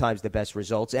sometimes the best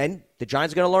results. And the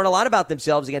Giants are going to learn a lot about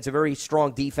themselves against a very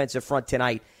strong defensive front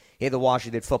tonight in the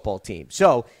Washington football team.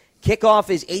 So kickoff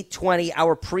is 8:20,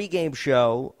 our pregame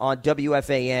show on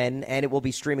WFAN, and it will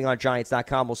be streaming on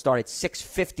Giants.com. We'll start at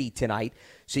 6:50 tonight,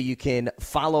 so you can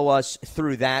follow us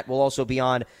through that. We'll also be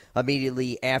on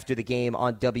immediately after the game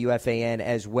on WFAN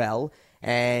as well.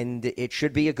 And it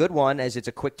should be a good one as it's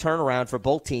a quick turnaround for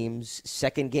both teams.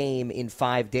 Second game in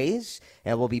 5 days.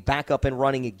 And we'll be back up and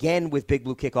running again with Big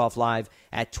Blue Kickoff Live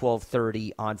at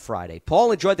 12:30 on Friday.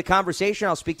 Paul, enjoyed the conversation.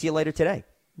 I'll speak to you later today.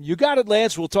 You got it,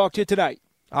 Lance. We'll talk to you tonight.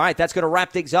 All right, that's going to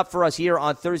wrap things up for us here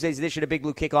on Thursday's edition of Big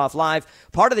Blue Kickoff Live,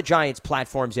 part of the Giants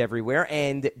platforms everywhere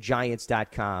and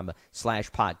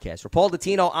Giants.com/podcast. For Paul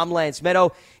Dottino, I'm Lance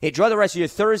Meadow. Enjoy the rest of your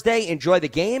Thursday. Enjoy the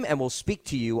game, and we'll speak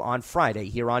to you on Friday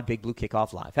here on Big Blue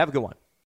Kickoff Live. Have a good one.